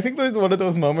 Listen, I think there's one of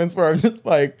those moments where I'm just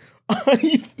like,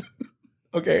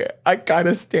 okay, I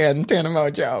gotta stand Tana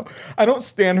Mojo. I don't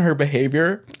stand her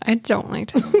behavior, I don't like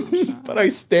to. but I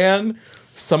stand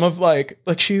some of like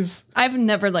she's I've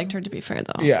never liked her, to be fair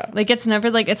though. Yeah. Like, it's never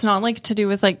like, it's not like to do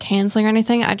with like canceling or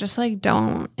anything. I just like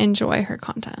don't enjoy her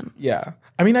content. yeah.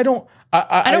 I mean, I don't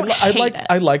hate like it.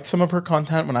 I liked some of her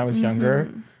content when I was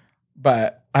younger,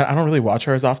 but I don't really watch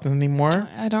her as often anymore.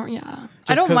 I don't, yeah. I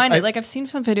Just don't 'cause mind I- it. Like, I've seen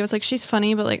some videos, like, she's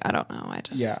funny, but, like, I don't know. I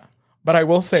just. Yeah. But I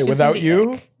will say, gives me Without the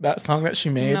You, ick. that song that she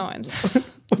made No, it's.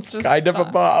 was just kind of a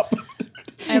stop. bop.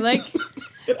 I like.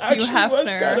 It actually was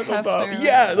Hefner. kind of a bop. Hefner,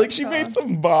 Yeah, oh like my she God. made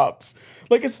some bops.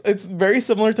 Like it's very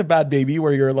similar to Bad Baby,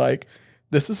 where you're like,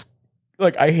 this is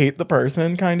like, I hate the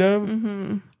person, kind of,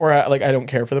 Mm-hmm. or I don't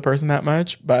care for the person that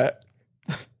much. But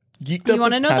Geeked Up You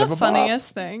want is to know kind the of a bop.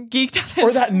 funniest thing? Geeked Up is.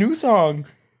 Or that new song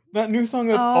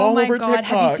that's oh all my over God. TikTok.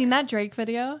 Have you seen that Drake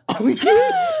video? Oh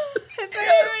yes, It's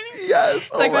yes. It's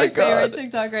Oh like my my god. favorite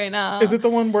TikTok right now. Is it the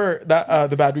one where that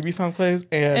the Bad Baby song plays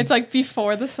and It's like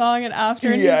before the song and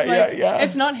after. And Yeah, he's like, yeah.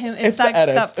 It's not him. It's It's, the that,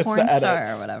 edits. that It's the porn star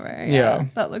edits. or whatever. Yeah.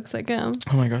 That looks like him.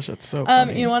 oh my gosh, that's so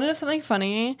funny. You want to know something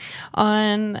funny?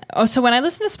 So when I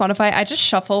listen to Spotify, I just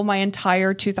shuffle my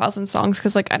entire 2000 songs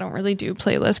because like I don't really do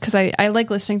playlists because I like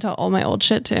listening to all my old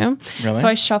shit too. Really? So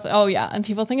I shuffle. Oh yeah, and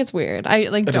people think it's weird. I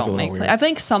like It is a don't little make. weird. I have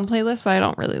like some playlists, but I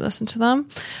don't really listen to them.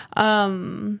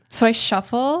 So I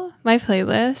shuffle my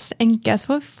playlist, and guess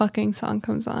what fucking song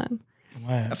comes on?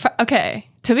 What? Okay,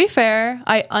 to be fair,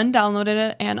 I undownloaded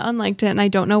it and unliked it, and I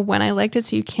don't know when I liked it,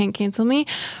 so you can't cancel me.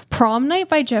 Prom Night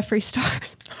by Jeffree Star.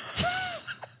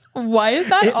 Why is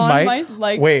that on my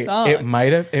song? It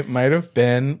might have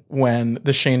been when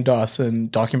the Shane Dawson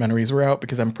documentaries were out,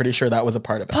 because I'm pretty sure that was a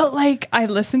part of it. But like, I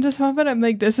listened to some of it, I'm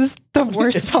like, this is the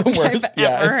worst It's song the worst. I've Yeah,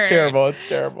 ever it's heard. terrible. It's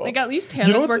terrible. Like, at least You know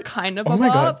Tana's what's- were kind of oh a my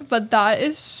bop, God. but that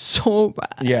is so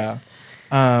bad. Yeah.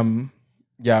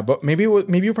 Yeah, but maybe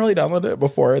you probably downloaded it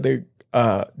before they did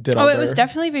all Oh, it their- was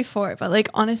definitely before, but like,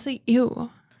 honestly,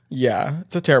 ew. Yeah,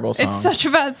 it's a terrible song. It's such a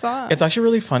bad song. It's actually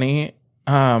really funny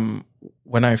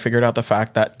when I figured out the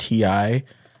fact that T.I.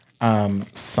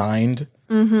 signed.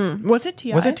 Was it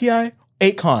T.I.? Was it T.I.?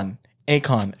 Akon. It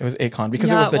was Akon because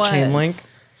it Yeah, was the it chain was. link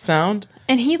sound.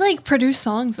 And he like produced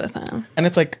songs with him. And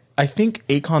it's like, I think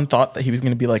Akon thought that he was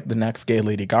going to be like the next gay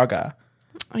Lady Gaga.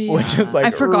 Yeah. Which is like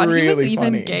I forgot really he was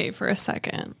even funny. gay for a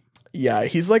second. Yeah,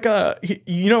 he's like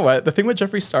you know what? The thing with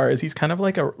Jeffree Star is he's kind of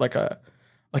like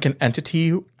an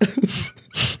entity.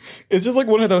 It's just like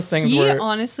one of those things He where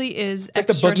honestly is like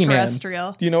the boogeyman.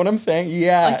 extraterrestrial. Do you know what I'm saying?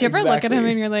 Yeah. Like, do you ever look at him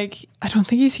exactly. and you're like, I don't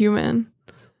think he's human.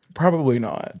 Probably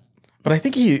not. But I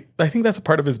think that's a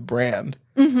part of his brand.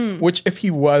 Mm-hmm. Which if he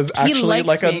was actually likes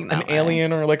like being an that way.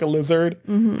 alien or like a lizard,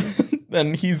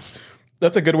 then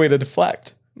that's a good way to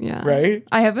deflect. Yeah. Right?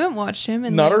 I haven't watched him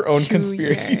in Not like our own 2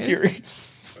 conspiracy years.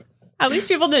 theories. At least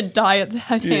people didn't die at the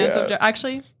hands of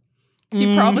actually,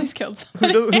 he probably killed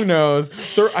somebody. Who knows?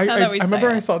 I that we remember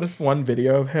say I it. saw this one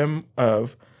video of him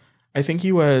I think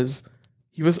he was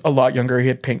a lot younger. He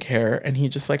had pink hair and he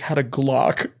just like had a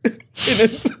Glock in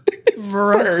his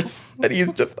Bro. purse. And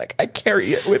he's just like, I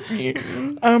carry it with me.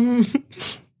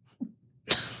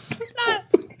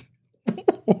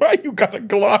 Why you got a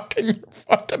Glock in your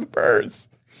fucking purse?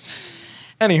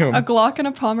 Anywho. A Glock and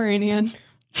a Pomeranian.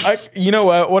 You know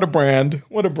what? What a brand.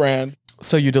 What a brand.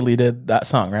 So you deleted that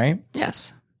song, right?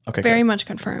 Yes. Okay. Very good. much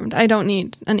confirmed. I don't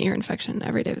need an ear infection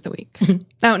every day of the week. I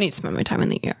don't need to spend my time in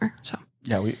the ear. So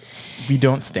Yeah, we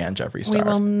don't stand Jeffree Star. we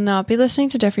will not be listening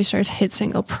to Jeffree Star's hit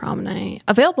single Prom Night.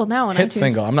 Available now on Hit iTunes.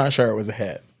 single. I'm not sure it was a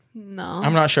hit. No.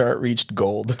 I'm not sure it reached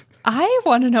gold. I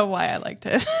want to know why I liked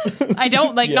it. I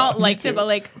don't like Yeah, not me liked too. it, but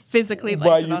like physically liked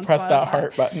Why it you on press that Spotify.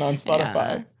 heart button on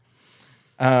Spotify.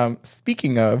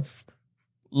 Speaking of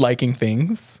liking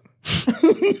things.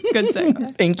 Good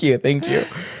segue. Thank you.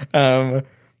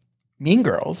 Mean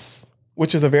Girls,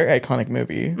 which is a very iconic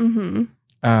movie.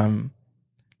 Mm-hmm.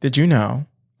 Did you know?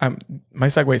 My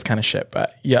segue is kind of shit,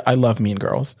 but yeah, I love Mean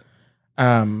Girls.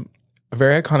 A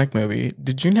very iconic movie.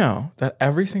 Did you know that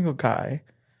every single guy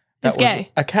that Is was gay?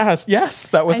 a cast? Yes,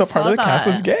 that was I a part saw of the cast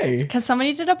that. was gay. Because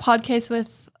somebody did a podcast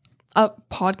with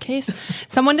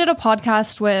someone did a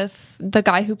podcast with the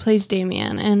guy who plays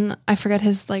Damien, and I forget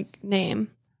his like name,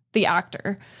 the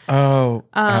actor. Oh,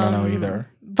 I don't know either.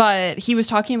 But he was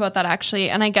talking about that actually,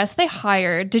 and I guess they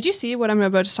hired. Did you see what I'm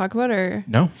about to talk about, or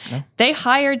No. they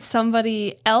hired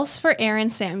somebody else for Aaron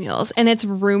Samuels, and it's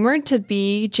rumored to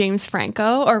be James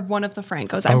Franco or one of the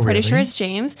Francos. I'm pretty sure really? it's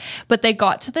James, but they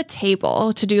got to the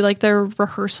table to do like their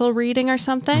rehearsal reading or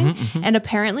something, and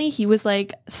apparently he was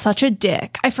like such a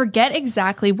dick. I forget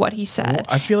exactly what he said.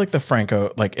 I feel like the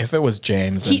Franco, like if it was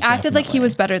James, He then acted like he definitely.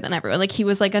 was better than everyone. Like he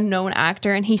was like a known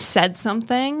actor, and he said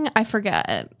something. I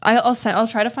forget. I'll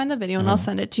try to find the video and I'll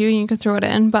send it to you. You can throw it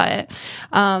in. But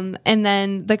and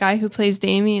then the guy who plays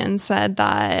Damien said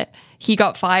that he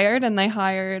got fired, and they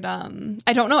hired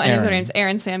I don't know any of Aaron. their names.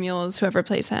 Aaron Samuels, whoever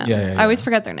plays him. Yeah. I always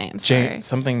forget their names. Sorry. James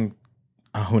something.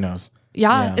 Who knows?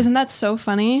 Yeah. Yeah. Isn't that so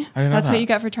funny? I didn't know That's what that. you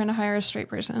get for trying to hire a straight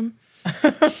person.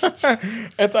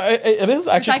 It is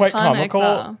actually quite iconic, comical.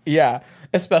 though. Yeah,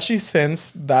 especially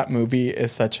since that movie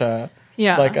is such a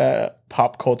Yeah. like a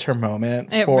pop culture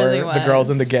moment It for really the girls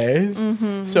and the was.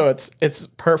 gays. So it's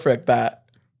perfect that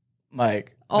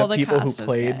like All the the people who cast is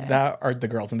played gay. that are the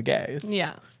girls and the gays.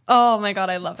 Yeah. Oh my God,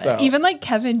 I love So- it. Even like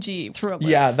Kevin G threw a loop.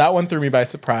 Yeah, that one threw me by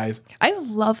surprise. I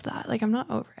love that. Like, I'm not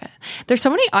over it. There's so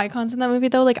many icons in that movie,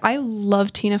 though. Like, I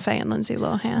love Tina Fey and Lindsay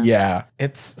Lohan. Yeah,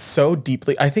 it's so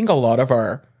deeply. I think a lot of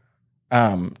our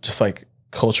just like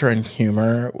culture and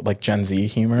humor, like Gen Z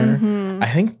humor, I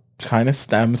think kind of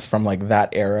stems from like that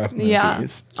era of movies. Yeah,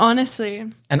 honestly.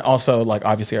 And also like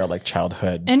obviously our like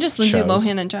childhood And just Lindsay shows.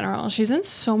 Lohan in general. She's in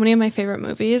so many of my favorite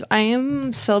movies. I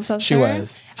am still obsessed She with her.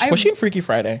 was. Was she in Freaky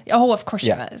Friday? Oh, of course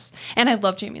Yeah. she was. And I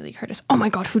love Jamie Lee Curtis. Oh my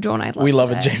God, who don't I love? We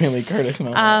love a today? Jamie Lee Curtis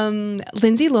moment.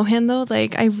 Lindsay Lohan, though,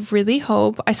 like, I really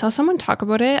hope. I saw someone talk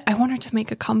about it. I want her to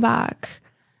make a comeback.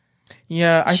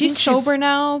 Yeah, I She's think sober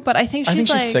now, but I think I she's think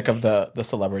like. she's sick of the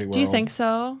celebrity world. Do you think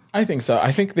so? I think so.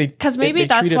 I think they 'Cause maybe they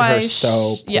that's treated why her sh-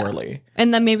 so yeah. poorly.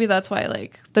 And then maybe that's why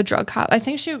like the drug I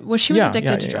think she was Yeah, addicted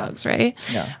yeah, to yeah, yeah. drugs, right?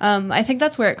 Yeah. I think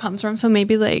that's where it comes from. So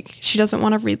maybe like she doesn't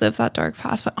want to relive that dark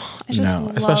past, but I just No,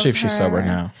 love especially if she's sober her.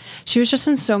 now. She was just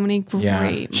in so many great Yeah,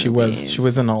 movies. she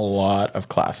was in a lot of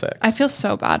classics. I feel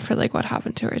so bad for like what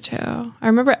happened to her too. I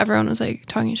remember everyone was like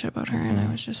talking shit about her and Mm-hmm.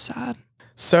 I was just sad.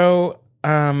 So,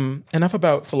 enough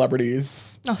about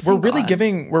celebrities. Oh, we're thank really God.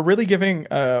 giving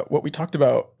what we talked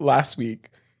about last week.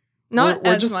 Not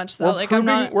We're as much though. Like I'm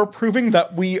not We're proving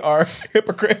that we are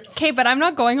hypocrites. okay, but I'm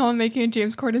not going home and making a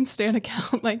James Corden Stan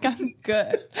account. Like I'm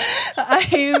good.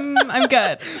 I'm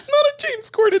good. Not a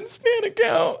James Corden stan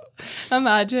account.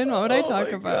 Imagine what would I Oh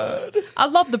talk my about? God. I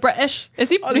love the British. Is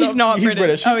he? Oh, He's no, not he's British.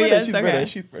 British. Oh, he British. is. He's Okay.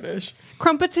 British. He's British.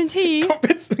 Crumpets and tea.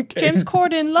 It's okay. James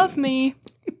Corden, love me.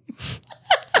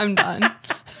 I'm done.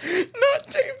 Not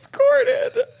James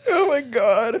Corden. Oh my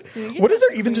God. What is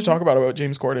there even to talk about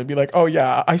James Corden? Be like, oh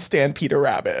yeah, I stand Peter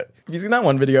Rabbit. Have you seen that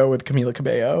one video with Camila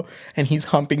Cabello and he's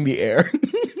humping the air?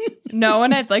 No,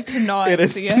 and I'd like to not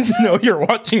see it. No, you're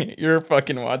watching it. You're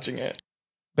fucking watching it.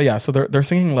 But yeah, so they're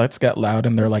singing Let's Get Loud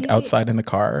and they're like outside in the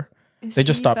car. They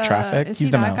just stopped traffic.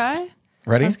 He's the mouse. Guy?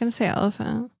 Ready? I was going to say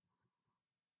elephant.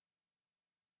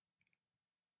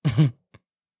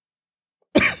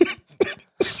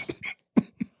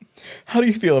 How do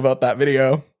you feel about that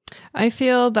video? I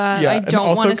feel that I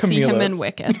don't want to see him in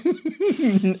Wicked.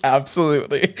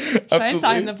 Absolutely. Should I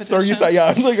sign the petition? So you say, yeah,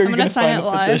 I was like, are you going to sign the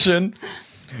live. petition?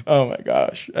 Oh my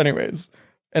gosh. Anyways,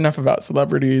 enough about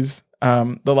celebrities.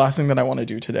 The last thing that I want to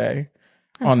do today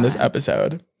on this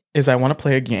episode is I want to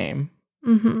play a game.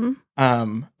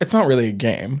 Mm-hmm. It's not really a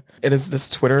game. It is this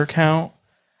Twitter account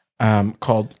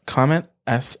called Comment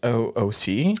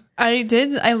SOOC.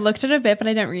 I looked at it a bit, but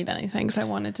I didn't read anything because I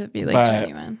wanted to be like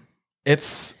genuine.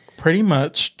 It's pretty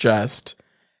much just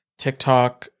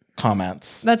TikTok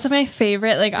comments. That's my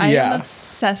favorite. Like I am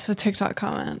obsessed with TikTok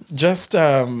comments. Just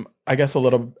I guess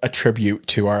a tribute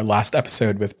to our last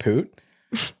episode with Poot,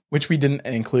 which we didn't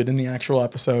include in the actual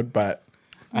episode, but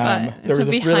there was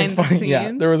this really funny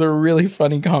there was a really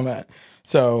funny comment.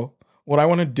 So what I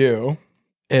want to do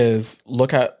is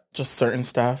look at just certain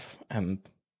stuff and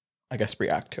I guess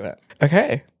react to it.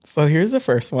 Okay, so here's the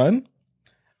first one.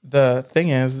 The thing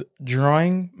is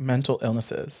drawing mental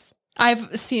illnesses.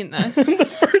 I've seen this. The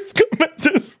first comment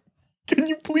is, can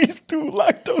you please do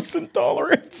lactose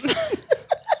intolerance?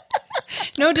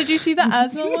 No, did you see the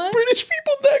asthma one? British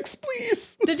people next,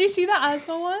 please. Did you see the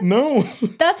asthma one? No.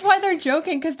 That's why they're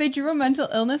joking, because they drew a mental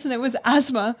illness and it was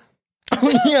asthma.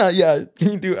 Oh, yeah.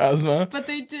 Can you do asthma? But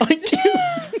they did.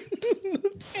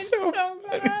 It's so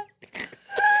bad.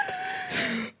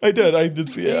 I did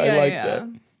see it. I liked it.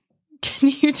 Can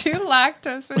you do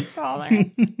lactose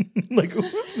intolerant? Like, who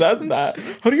says that?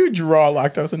 How do you draw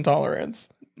lactose intolerance?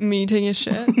 Me taking a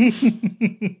shit.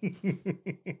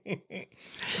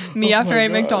 Me after I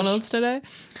ate McDonald's today.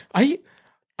 I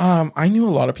knew a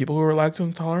lot of people who were lactose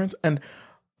intolerant, and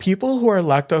people who are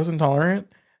lactose intolerant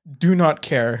do not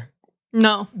care.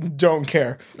 No. Don't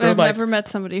care. I've never met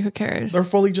somebody who cares. They're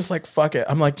fully just like, fuck it.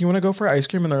 I'm like, do you want to go for ice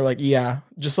cream? And they're like, yeah.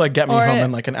 Just like get me home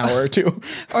in like an hour or two.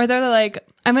 Or they're like,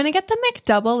 I'm going to get the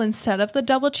McDouble instead of the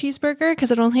double cheeseburger because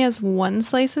it only has one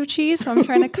slice of cheese. So I'm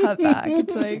trying to cut back.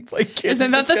 It's like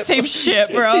isn't that the same shit,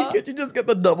 bro? Can't you just get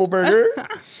the double burger?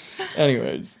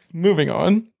 Anyways, moving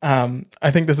on.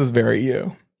 I think this is very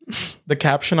you. The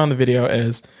caption on the video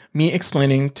is me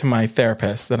explaining to my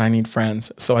therapist that I need friends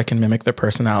so I can mimic their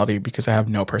personality because I have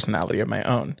no personality of my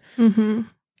own. Mm-hmm.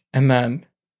 And then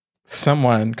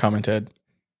someone commented,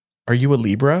 are you a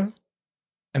Libra?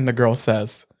 And the girl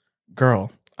says,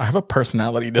 girl, I have a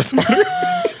personality disorder.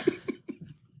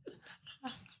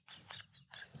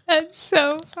 That's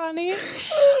so funny.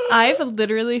 I've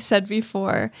literally said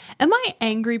before, am I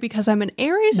angry because I'm an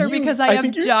Aries or because I have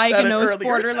diagnosed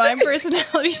borderline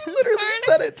personality disorder? Literally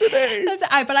said it today.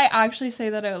 But I actually say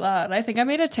that out loud. I think I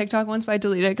made a TikTok once, but I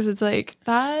deleted it because it's like,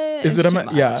 that is too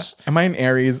much. Yeah. Am I an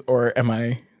Aries or am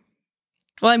I...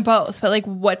 Well, I'm both, but like,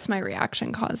 what's my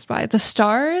reaction caused by? The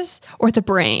stars or the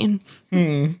brain?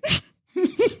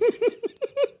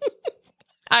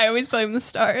 I always blame the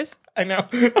stars. I know.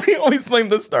 I always blame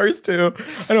the stars too.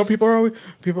 I know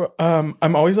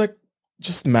I'm always like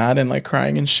just mad and like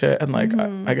crying and shit. And like,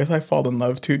 I guess I fall in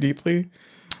love too deeply.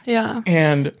 Yeah.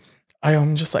 And I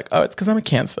am just like, oh, it's because I'm a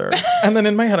Cancer. And then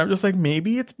in my head, I'm just like,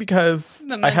 maybe it's because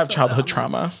I have childhood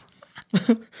trauma.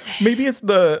 Maybe it's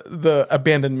the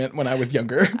abandonment when I was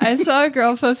younger. I saw a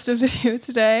girl post a video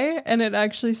today and it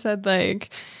actually said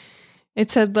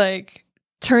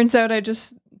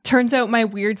turns out my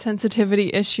weird sensitivity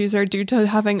issues are due to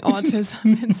having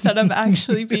autism instead of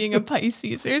actually being a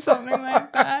Pisces or something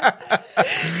like that.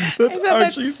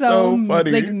 That's so funny.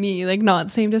 Like me, like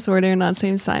not same disorder, not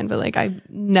same sign, but like I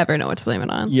never know what to blame it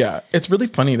on. Yeah, it's really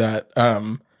funny that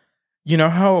you know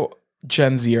how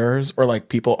Gen Zers or like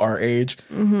people our age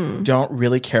don't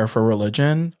really care for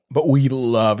religion, but we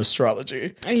love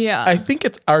astrology. Yeah. I think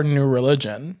it's our new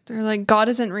religion. They're like, God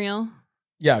isn't real.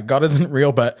 Yeah, God isn't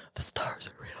real, but the stars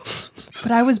are real.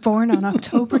 But I was born on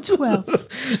October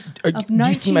 12th of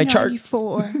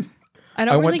 1994. I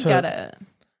don't really get it.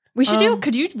 We should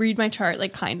could you read my chart,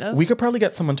 like kind of? We could probably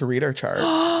get someone to read our chart.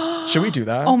 Should we do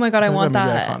that? Oh my God, I want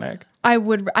that. Iconic. I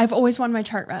would. I've always wanted my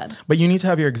chart read. But you need to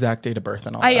have your exact date of birth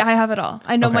and all that. I have it all.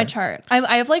 I know my chart.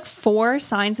 I have like 4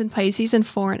 signs in Pisces and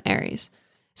 4 in Aries.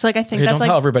 So like I think that's don't like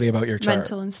tell everybody about your chart.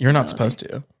 Mental instability. You're not supposed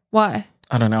to. Why?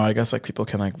 I don't know. I guess like people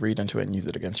can like read into it and use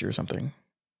it against you or something.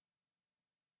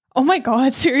 Oh my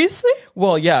God, seriously?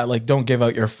 Well, yeah, like don't give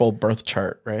out your full birth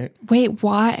chart, right? Wait,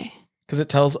 why? Because it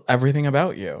tells everything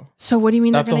about you. So what do you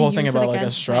mean That's the they're whole gonna thing use it about like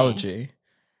against me? astrology.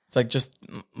 It's like just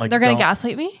like They're gonna don't-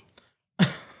 gaslight me?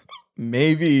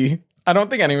 Maybe. I don't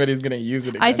think anybody's gonna use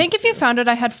it. I think if against you found out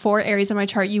I had 4 Aries in my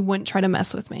chart, you wouldn't try to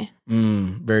mess with me.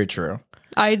 Very true.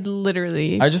 I'd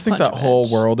literally. I just think punch that a whole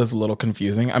bitch. world is a little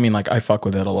confusing. I mean, like I fuck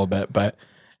with it a little bit, but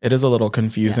it is a little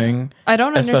confusing. I don't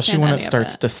understand especially when any it of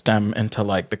starts it. to stem into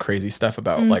like the crazy stuff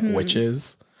about like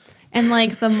witches. And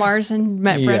like the Mars and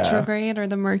Yeah. retrograde or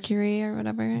the Mercury or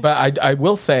whatever. But I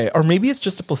will say, or maybe it's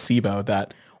just a placebo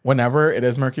that whenever it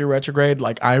is Mercury retrograde,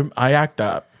 like I act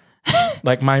up.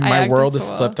 Like my act world up is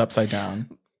so well. flipped upside down.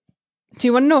 Do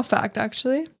you want to know a fact,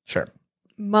 actually? Sure.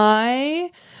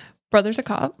 My brother's a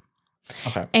cop.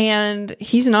 Okay. And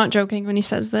he's not joking when he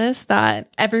says this, that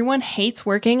everyone hates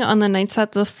working on the nights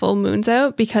that the full moon's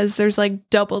out because there's like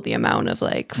double the amount of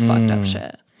like fucked up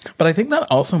shit. But I think that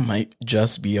also might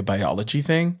just be a biology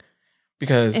thing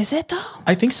because Is it though?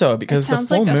 I think so because It the sounds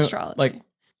full like moon, astrology. like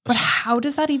But how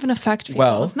does that even affect people?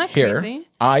 well, Isn't that here crazy?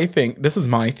 I think this is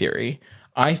my theory.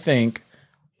 I think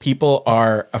people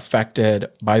are affected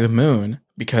by the moon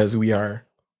because we are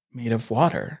made of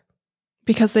water.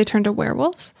 Because they turn to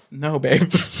werewolves? No,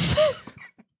 babe.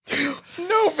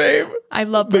 No, babe. I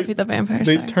love Buffy the Vampire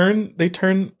They Slayer.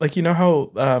 turn like you know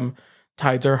how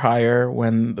tides are higher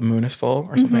when the moon is full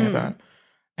or something like that.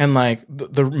 And like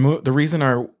the reason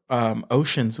our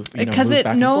oceans Because move it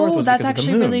back and forth no, was that's because of the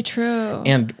actually moon. really true.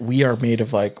 And we are made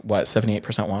of like what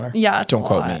 78% water. Yeah, it's Don't a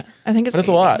quote lot. me. I think it's But it's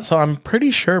a lot. So I'm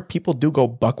pretty sure people do go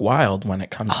buck wild when it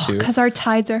comes to because our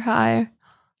tides are high.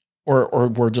 or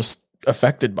we're just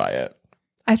affected by it.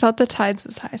 I thought the tides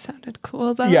was high sounded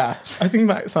cool though. Yeah, I think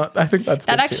that's That good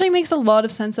actually too. makes a lot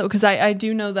of sense though, because I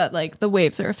do know that like the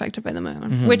waves are affected by the moon,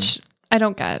 Mm-hmm. which I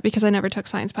don't get because I never took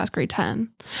science past grade 10.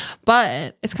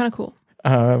 But it's kind of cool.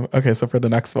 Okay, so for the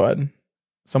next one,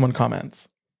 someone comments,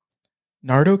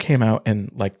 Naruto came out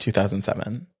in like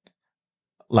 2007,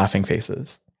 laughing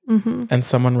faces. Hmm. And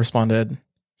someone responded,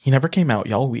 he never came out,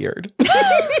 y'all weird.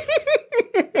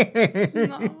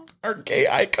 No. Our gay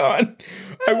icon.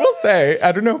 I will say,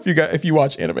 I don't know if you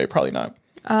watch anime, probably not.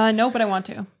 No, but I want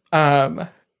to.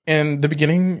 In the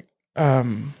beginning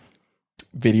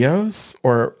videos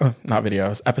or not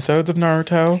videos, episodes of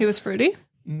Naruto. He was fruity.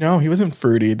 No, he wasn't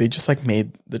fruity. They just like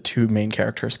made the two main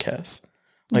characters kiss.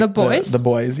 Like The boys? The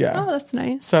boys, yeah. Oh, that's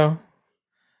nice. So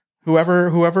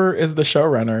whoever is the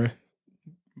showrunner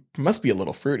must be a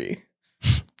little fruity.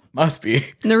 Must be.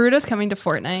 Naruto's coming to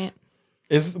Fortnite.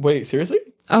 Wait, seriously?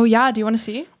 Oh yeah, do you want to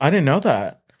see? I didn't know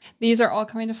that. These are all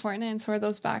coming to Fortnite, and so are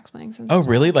those backlinks. And Oh, stuff.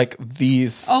 really? Like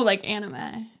these? Oh, like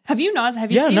anime. Have you not?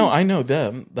 Have you yeah, seen? no, I know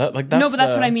them. That's no, but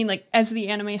that's what I mean. Like as the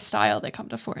anime style, they come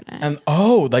to Fortnite. And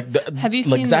Have you like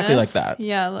seen exactly this? like that?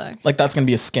 Yeah, look. Like that's gonna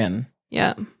be a skin.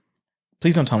 Yeah,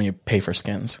 Please don't tell me you pay for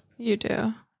skins. you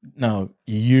do. No,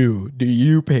 do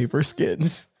you pay for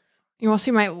skins? You want to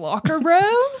see my locker, bro?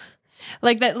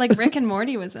 Like that, like Rick and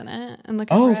Morty was in it, and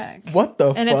look at Oh, Rick. what the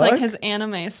fuck? And it's like his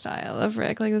anime style of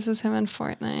Rick. Like this is him in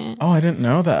Fortnite. Oh, I didn't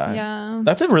know that. Yeah,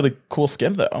 That's a really cool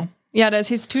skin though. yeah, it is.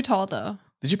 He's too tall though.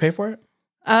 Did you pay for it?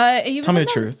 He was Tell me in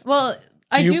the truth. Well,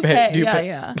 I you do pay- pay. do you Yeah, pay-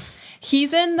 yeah.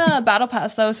 He's in the battle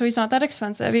pass though, so he's not that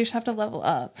expensive. You just have to level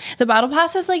up. The battle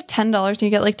pass is like $10, and you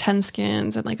get like 10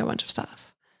 skins and like a bunch of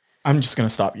stuff. I'm just gonna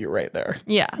stop you right there.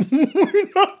 Yeah,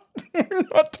 we're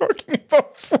not talking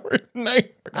about Fortnite.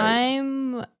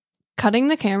 I'm cutting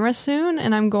the camera soon,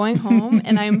 and I'm going home,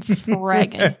 and I'm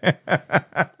fragging.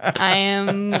 I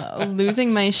am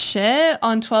losing my shit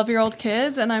on 12-year-old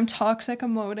kids, and I'm toxic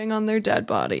emoting on their dead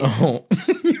bodies. Oh.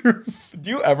 Do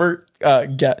you ever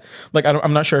get like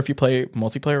I'm not sure if you play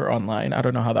multiplayer or online. I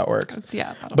don't know how that works. It's,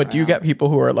 yeah, battle But do you royale. get people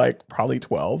who are like probably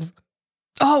 12?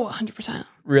 Oh, 100%.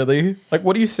 Really? Like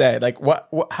what do you say? Like what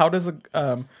how does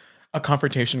a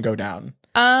confrontation go down?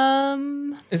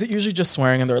 Is it usually just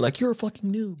swearing and they're like, you're a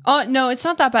fucking noob? Oh no, it's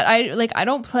not that bad.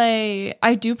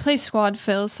 I do play squad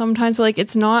fills sometimes, but like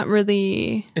it's not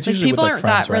really. It's like, usually people with, like, aren't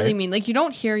friends, that really right? mean. Like you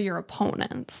don't hear your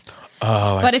opponents,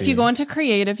 Oh, but if you go into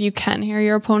creative, you can hear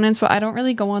your opponents. But I don't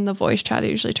really go on the voice chat. I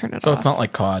usually turn it So off. it's not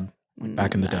like COD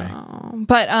back in the day. No.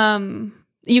 But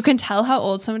you can tell how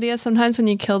old somebody is sometimes when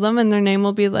you kill them, and their name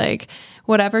will be like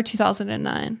whatever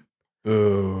 2009.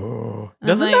 Ooh. I'm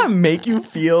Doesn't like- that make you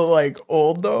feel like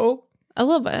old though? A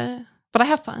little bit, but I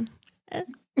have fun.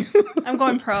 I'm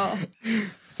going pro.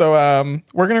 So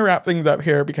we're gonna wrap things up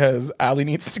here because Allie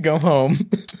needs to go home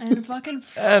And fucking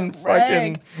and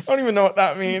fucking I don't even know what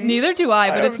that means. Neither do I,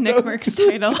 but I it's have Nick no- Merck's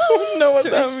title. I don't know what So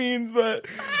that it's- means, but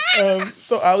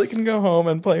so Allie can go home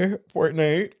and play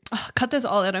Fortnite. Cut this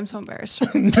all out. I'm so embarrassed.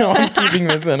 No, I'm keeping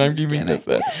this in. I'm keeping this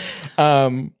in.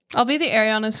 I'll be the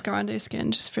Ariana Grande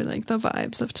skin just for like the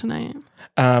vibes of tonight.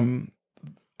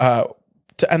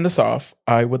 To end this off,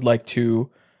 I would like to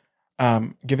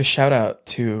give a shout out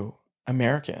to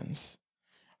Americans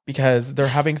because they're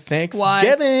having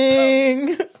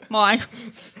Thanksgiving. Why?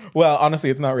 Well, honestly,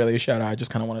 it's not really a shout out. I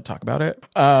just kind of want to talk about it.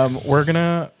 We're going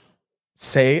to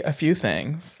say a few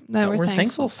things that we're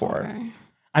thankful for.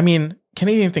 I mean,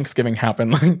 Canadian Thanksgiving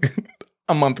happened like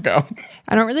a month ago.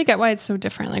 I don't really get why it's so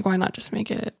different. Like, why not just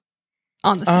make it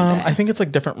on the same day? I think it's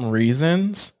like different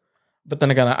reasons. But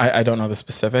then again, I don't know the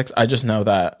specifics. I just know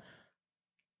that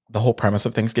the whole premise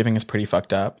of Thanksgiving is pretty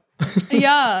fucked up.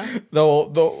 Yeah.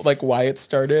 though, like why it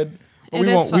started.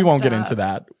 But we won't get into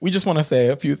that. We just want to say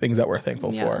a few things that we're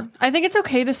thankful for. I think it's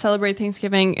okay to celebrate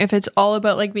Thanksgiving if it's all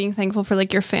about like being thankful for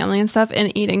like your family and stuff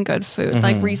and eating good food. Mm-hmm.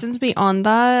 Like reasons beyond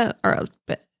that are a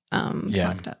bit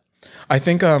fucked up. I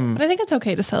think but I think it's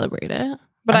okay to celebrate it.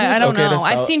 But I don't know.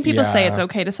 I've seen people say it's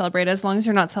okay to celebrate as long as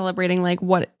you're not celebrating like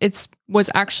what it was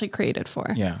actually created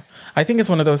for. Yeah. I think it's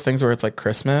one of those things where it's like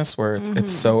Christmas where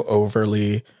it's so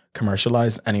overly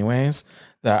commercialized anyways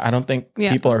that I don't think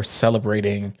people are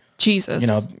celebrating Jesus. You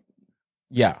know,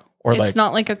 yeah. Or it's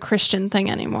not like a Christian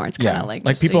thing anymore. It's kind of like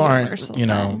just people a aren't, you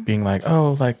know, thing. being like,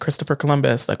 oh, like Christopher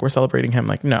Columbus, like we're celebrating him.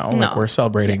 Like, no. Like we're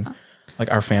celebrating like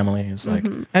our families. Like,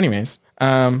 anyways.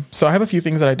 So I have a few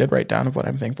things that I did write down of what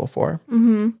I'm thankful for.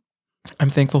 Mm-hmm. I'm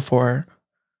thankful for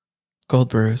cold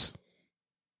brews.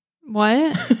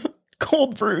 What?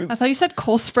 Cold brews. I thought you said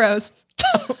Cole Sprouse.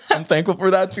 I'm thankful for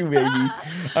that too, baby.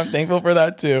 I'm thankful for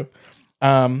that too.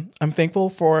 I'm thankful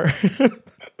for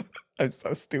I'm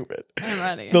so stupid. I'm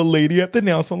ready. The lady at the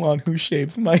nail salon who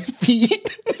shaves my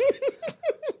feet.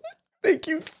 Thank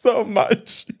you so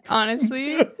much.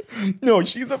 Honestly. No,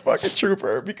 she's a fucking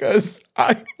trooper because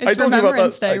I told you about that.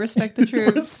 Remembrance Day. Respect the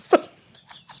troops.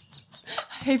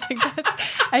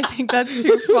 I think that's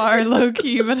too far low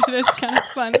key, but it is kind of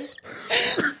funny.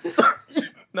 Sorry.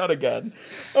 Not again.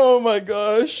 Oh my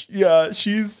gosh. Yeah,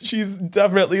 she's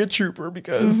definitely a trooper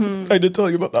because I did tell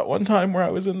you about that one time where I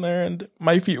was in there and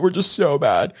my feet were just so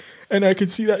bad and I could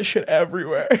see that shit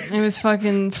everywhere. It was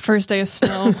fucking first day of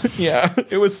snow. Yeah,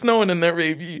 it was snowing in there,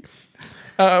 baby.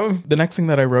 The next thing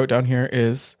that I wrote down here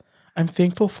is I'm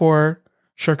thankful for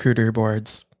charcuterie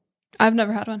boards. I've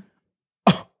never had one.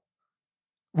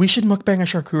 We should mukbang a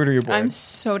charcuterie board. I'm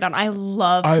so down. I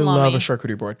love a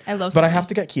charcuterie board. I love but I salami. have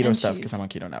to get keto And stuff cheese. because I'm on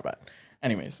keto now. But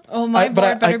anyways. Oh my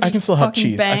but board I can still have fucking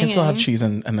cheese. I can still have banging. cheese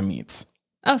and the meats.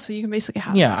 Oh, so you can basically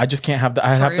have Yeah, I just can't have I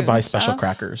have to fruit buy and special stuff?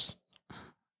 crackers.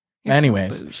 You're so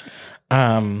Anyways.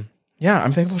 bougie. Yeah,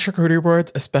 I'm thankful for charcuterie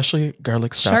boards, especially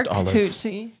garlic stuffed olives.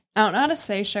 Charcuterie. I don't know how to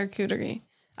say charcuterie.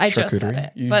 I just said Charcuterie?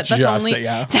 it. You But that's just only say-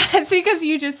 yeah. that's because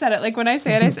you just said it. Like when I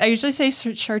say it, I usually say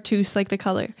chartreuse, like the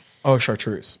color. Oh,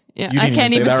 chartreuse. Yeah, You I didn't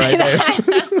can't even say that.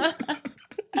 that.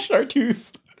 Babe.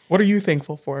 Chartreuse. What are you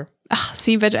thankful for?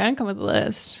 See, bitch, I didn't come with a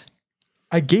list.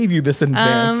 I gave you this in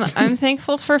advance. I'm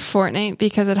thankful for Fortnite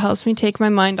because it helps me take my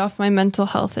mind off my mental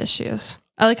health issues.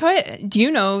 I like how do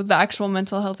you know the actual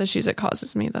mental health issues it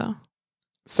causes me though?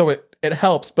 So it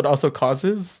helps, but also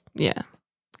causes. Yeah,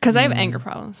 because I have anger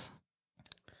problems.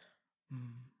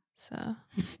 So,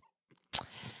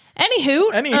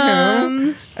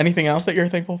 anywho, anything else that you're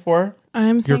thankful for?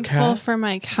 I'm Your thankful cat? for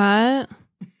my cat.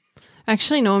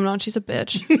 Actually, no, I'm not. She's a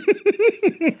bitch.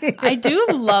 I do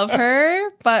love her,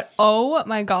 but oh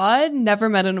my god, never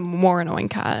met a more annoying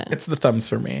cat. It's the thumbs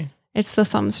for me. It's the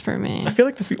thumbs for me. I feel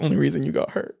like that's the only reason you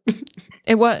got hurt.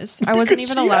 It was. I wasn't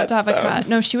Because even she allowed had to have a cat. thumbs.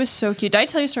 No, she was so cute. Did I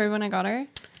tell you a story when I got her?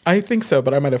 I think so,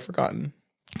 but I might have forgotten.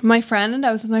 I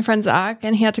was with my friend Zach,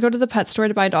 and he had to go to the pet store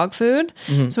to buy dog food.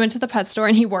 Mm-hmm. So I went to the pet store,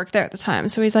 and he worked there at the time.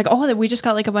 So he's like, "Oh, we just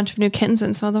got like a bunch of new kittens,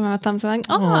 and some of them have thumbs." I'm like,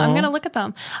 "Oh, I'm gonna look at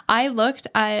them." I looked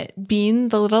at Bean,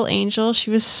 the little angel. She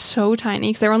was so tiny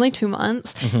because they were only 2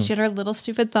 months. Mm-hmm. She had her little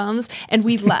stupid thumbs, and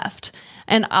we left.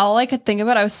 And all I could think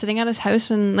about, I was sitting at his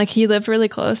house, and like he lived really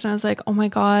close, and I was like, "Oh my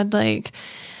god, like."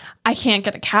 I can't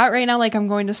get a cat right now. Like I'm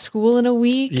going to school in a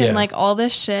week Yeah. and like all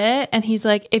this shit. And he's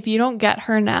like, if you don't get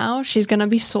her now, she's going to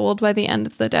be sold by the end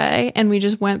of the day. And we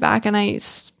just went back and I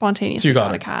spontaneously So you got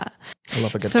got a it. cat. I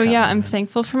love a good So cat. yeah, I'm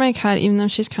thankful for my cat, even though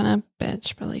she's kind of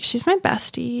bitch, but like she's my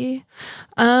bestie.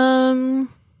 I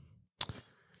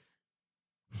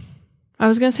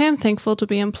was going to say I'm thankful to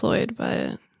be employed,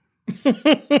 but You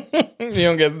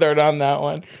don't get started on that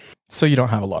one. So you don't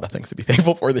have a lot of things to be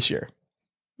thankful for this year.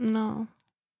 no.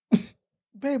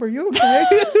 Babe, are you okay?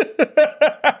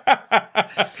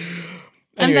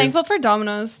 I'm thankful for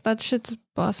Domino's. That shit's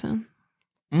bossing.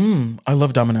 I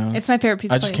love Domino's. It's my favorite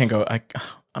pizza I just place. can't go.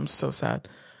 I'm so sad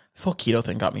This whole keto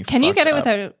thing got me. Can you get it up.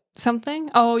 without something?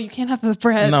 Oh, you can't have the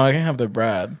bread. No, I can't have the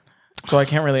bread, so I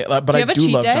can't really. But I do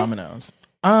love Domino's.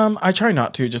 I try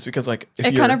not to, just because like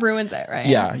it kind of ruins it, right?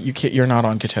 Yeah, you're not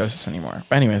on ketosis anymore.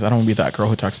 But anyways, I don't want to be that girl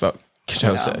who talks about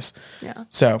ketosis. Yeah.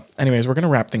 So, anyways, we're gonna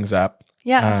wrap things up.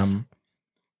 Yes.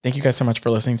 Thank you guys so much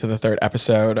for listening to the 3rd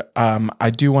episode.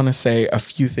 I do want to say a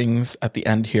few things at the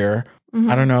end here.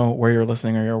 I don't know where you're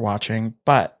listening or you're watching,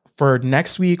 but for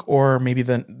next week or maybe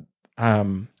the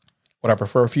whatever,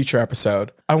 for a future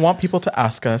episode, I want people to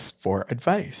ask us for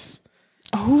advice.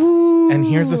 Ooh. And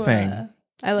here's the thing.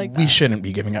 I like that. We shouldn't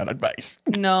be giving out advice.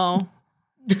 No.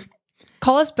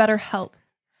 Call us Better Help.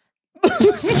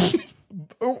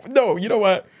 No, you know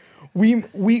what? We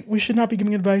should not be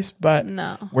giving advice, but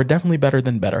no, we're definitely better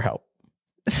than BetterHelp.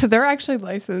 So they're actually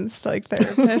licensed like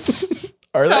therapists.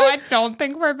 Are so they? I don't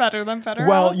think we're better than BetterHelp.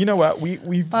 Well, you know what?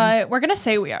 We've but we're gonna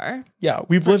say we are. Yeah,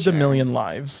 we've lived sure. a million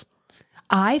lives.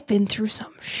 I've been through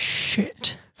some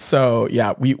shit. So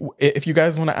yeah, if you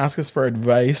guys want to ask us for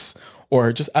advice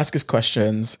or just ask us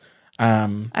questions,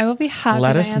 I will be happy.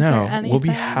 Let to us answer know. anything. We'll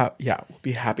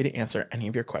be happy to answer any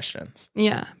of your questions.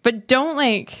 Yeah, but don't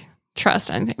like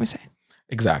trust anything we say.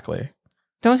 Exactly.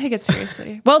 Don't take it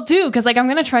seriously. Well, do, because like I'm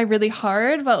gonna try really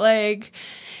hard, but like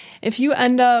if you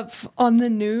end up on the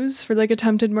news for like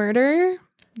attempted murder,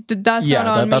 that's not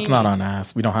on me. That's not on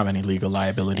us. We don't have any legal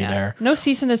liability there. No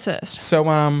cease and desist.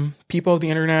 So people of the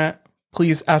internet,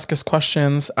 please ask us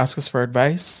questions, ask us for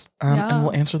advice, and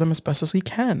we'll answer them as best as we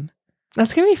can.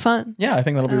 That's gonna be fun. Yeah, I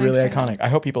think that'll be really iconic. I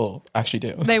hope people actually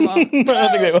do. They won't. I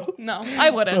don't think they will. No, I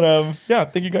wouldn't. But yeah,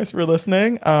 thank you guys for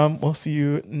listening. We'll see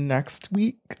you next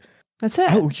week. That's it.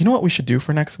 Oh, you know what we should do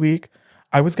for next week?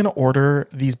 I was gonna order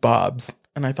these bobs,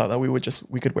 and I thought that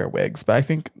we could wear wigs, but I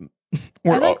think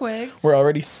I like wigs. We're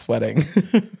already sweating.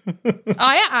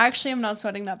 I actually am not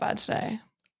sweating that bad today.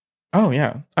 Oh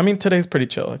yeah, I mean today's pretty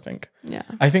chill. I think. Yeah.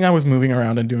 I think I was moving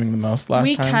around and doing the most last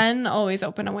time. We can always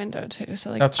open a window too.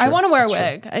 So like, That's true. I want to wear a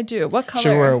That's wig. I do. What color?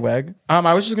 Should we wear a wig?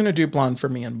 I was just gonna do blonde for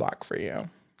me and black for you.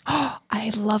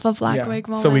 I love a black wig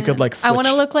moment. So we could like switch. I want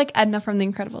to look like Edna from The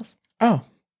Incredibles. Oh.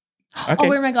 Okay. I'll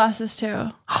wear my glasses too.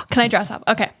 Can I dress up?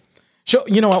 Okay. So,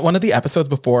 you know what? One of the episodes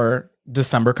before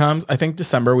December comes, I think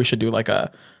December we should do like a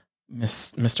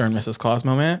Mr. and Mrs. Claus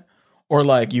moment, or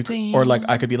like or like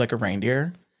I could be like a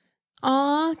reindeer.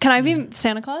 Aw, can I be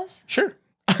Santa Claus? Sure.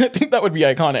 I think that would be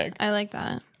iconic. I like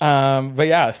that. But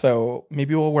yeah, so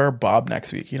maybe we'll wear a bob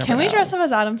next week. Can we dress up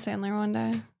as Adam Sandler one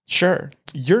day? Sure.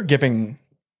 You're giving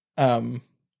Trisha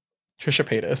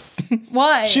Paytas.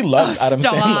 Why? She loves Adam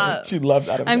stop. Sandler. She loves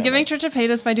Adam Sandler. I'm giving Trisha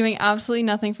Paytas by doing absolutely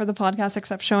nothing for the podcast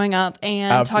except showing up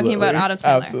and talking about Adam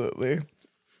Sandler. Absolutely.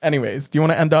 Anyways, do you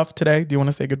want to end off today? Do you want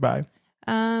to say goodbye?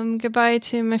 Goodbye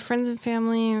to my friends and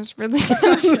family. It was really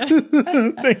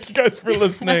Thank you guys for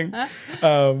listening.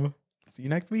 See you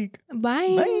next week.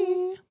 Bye. Bye.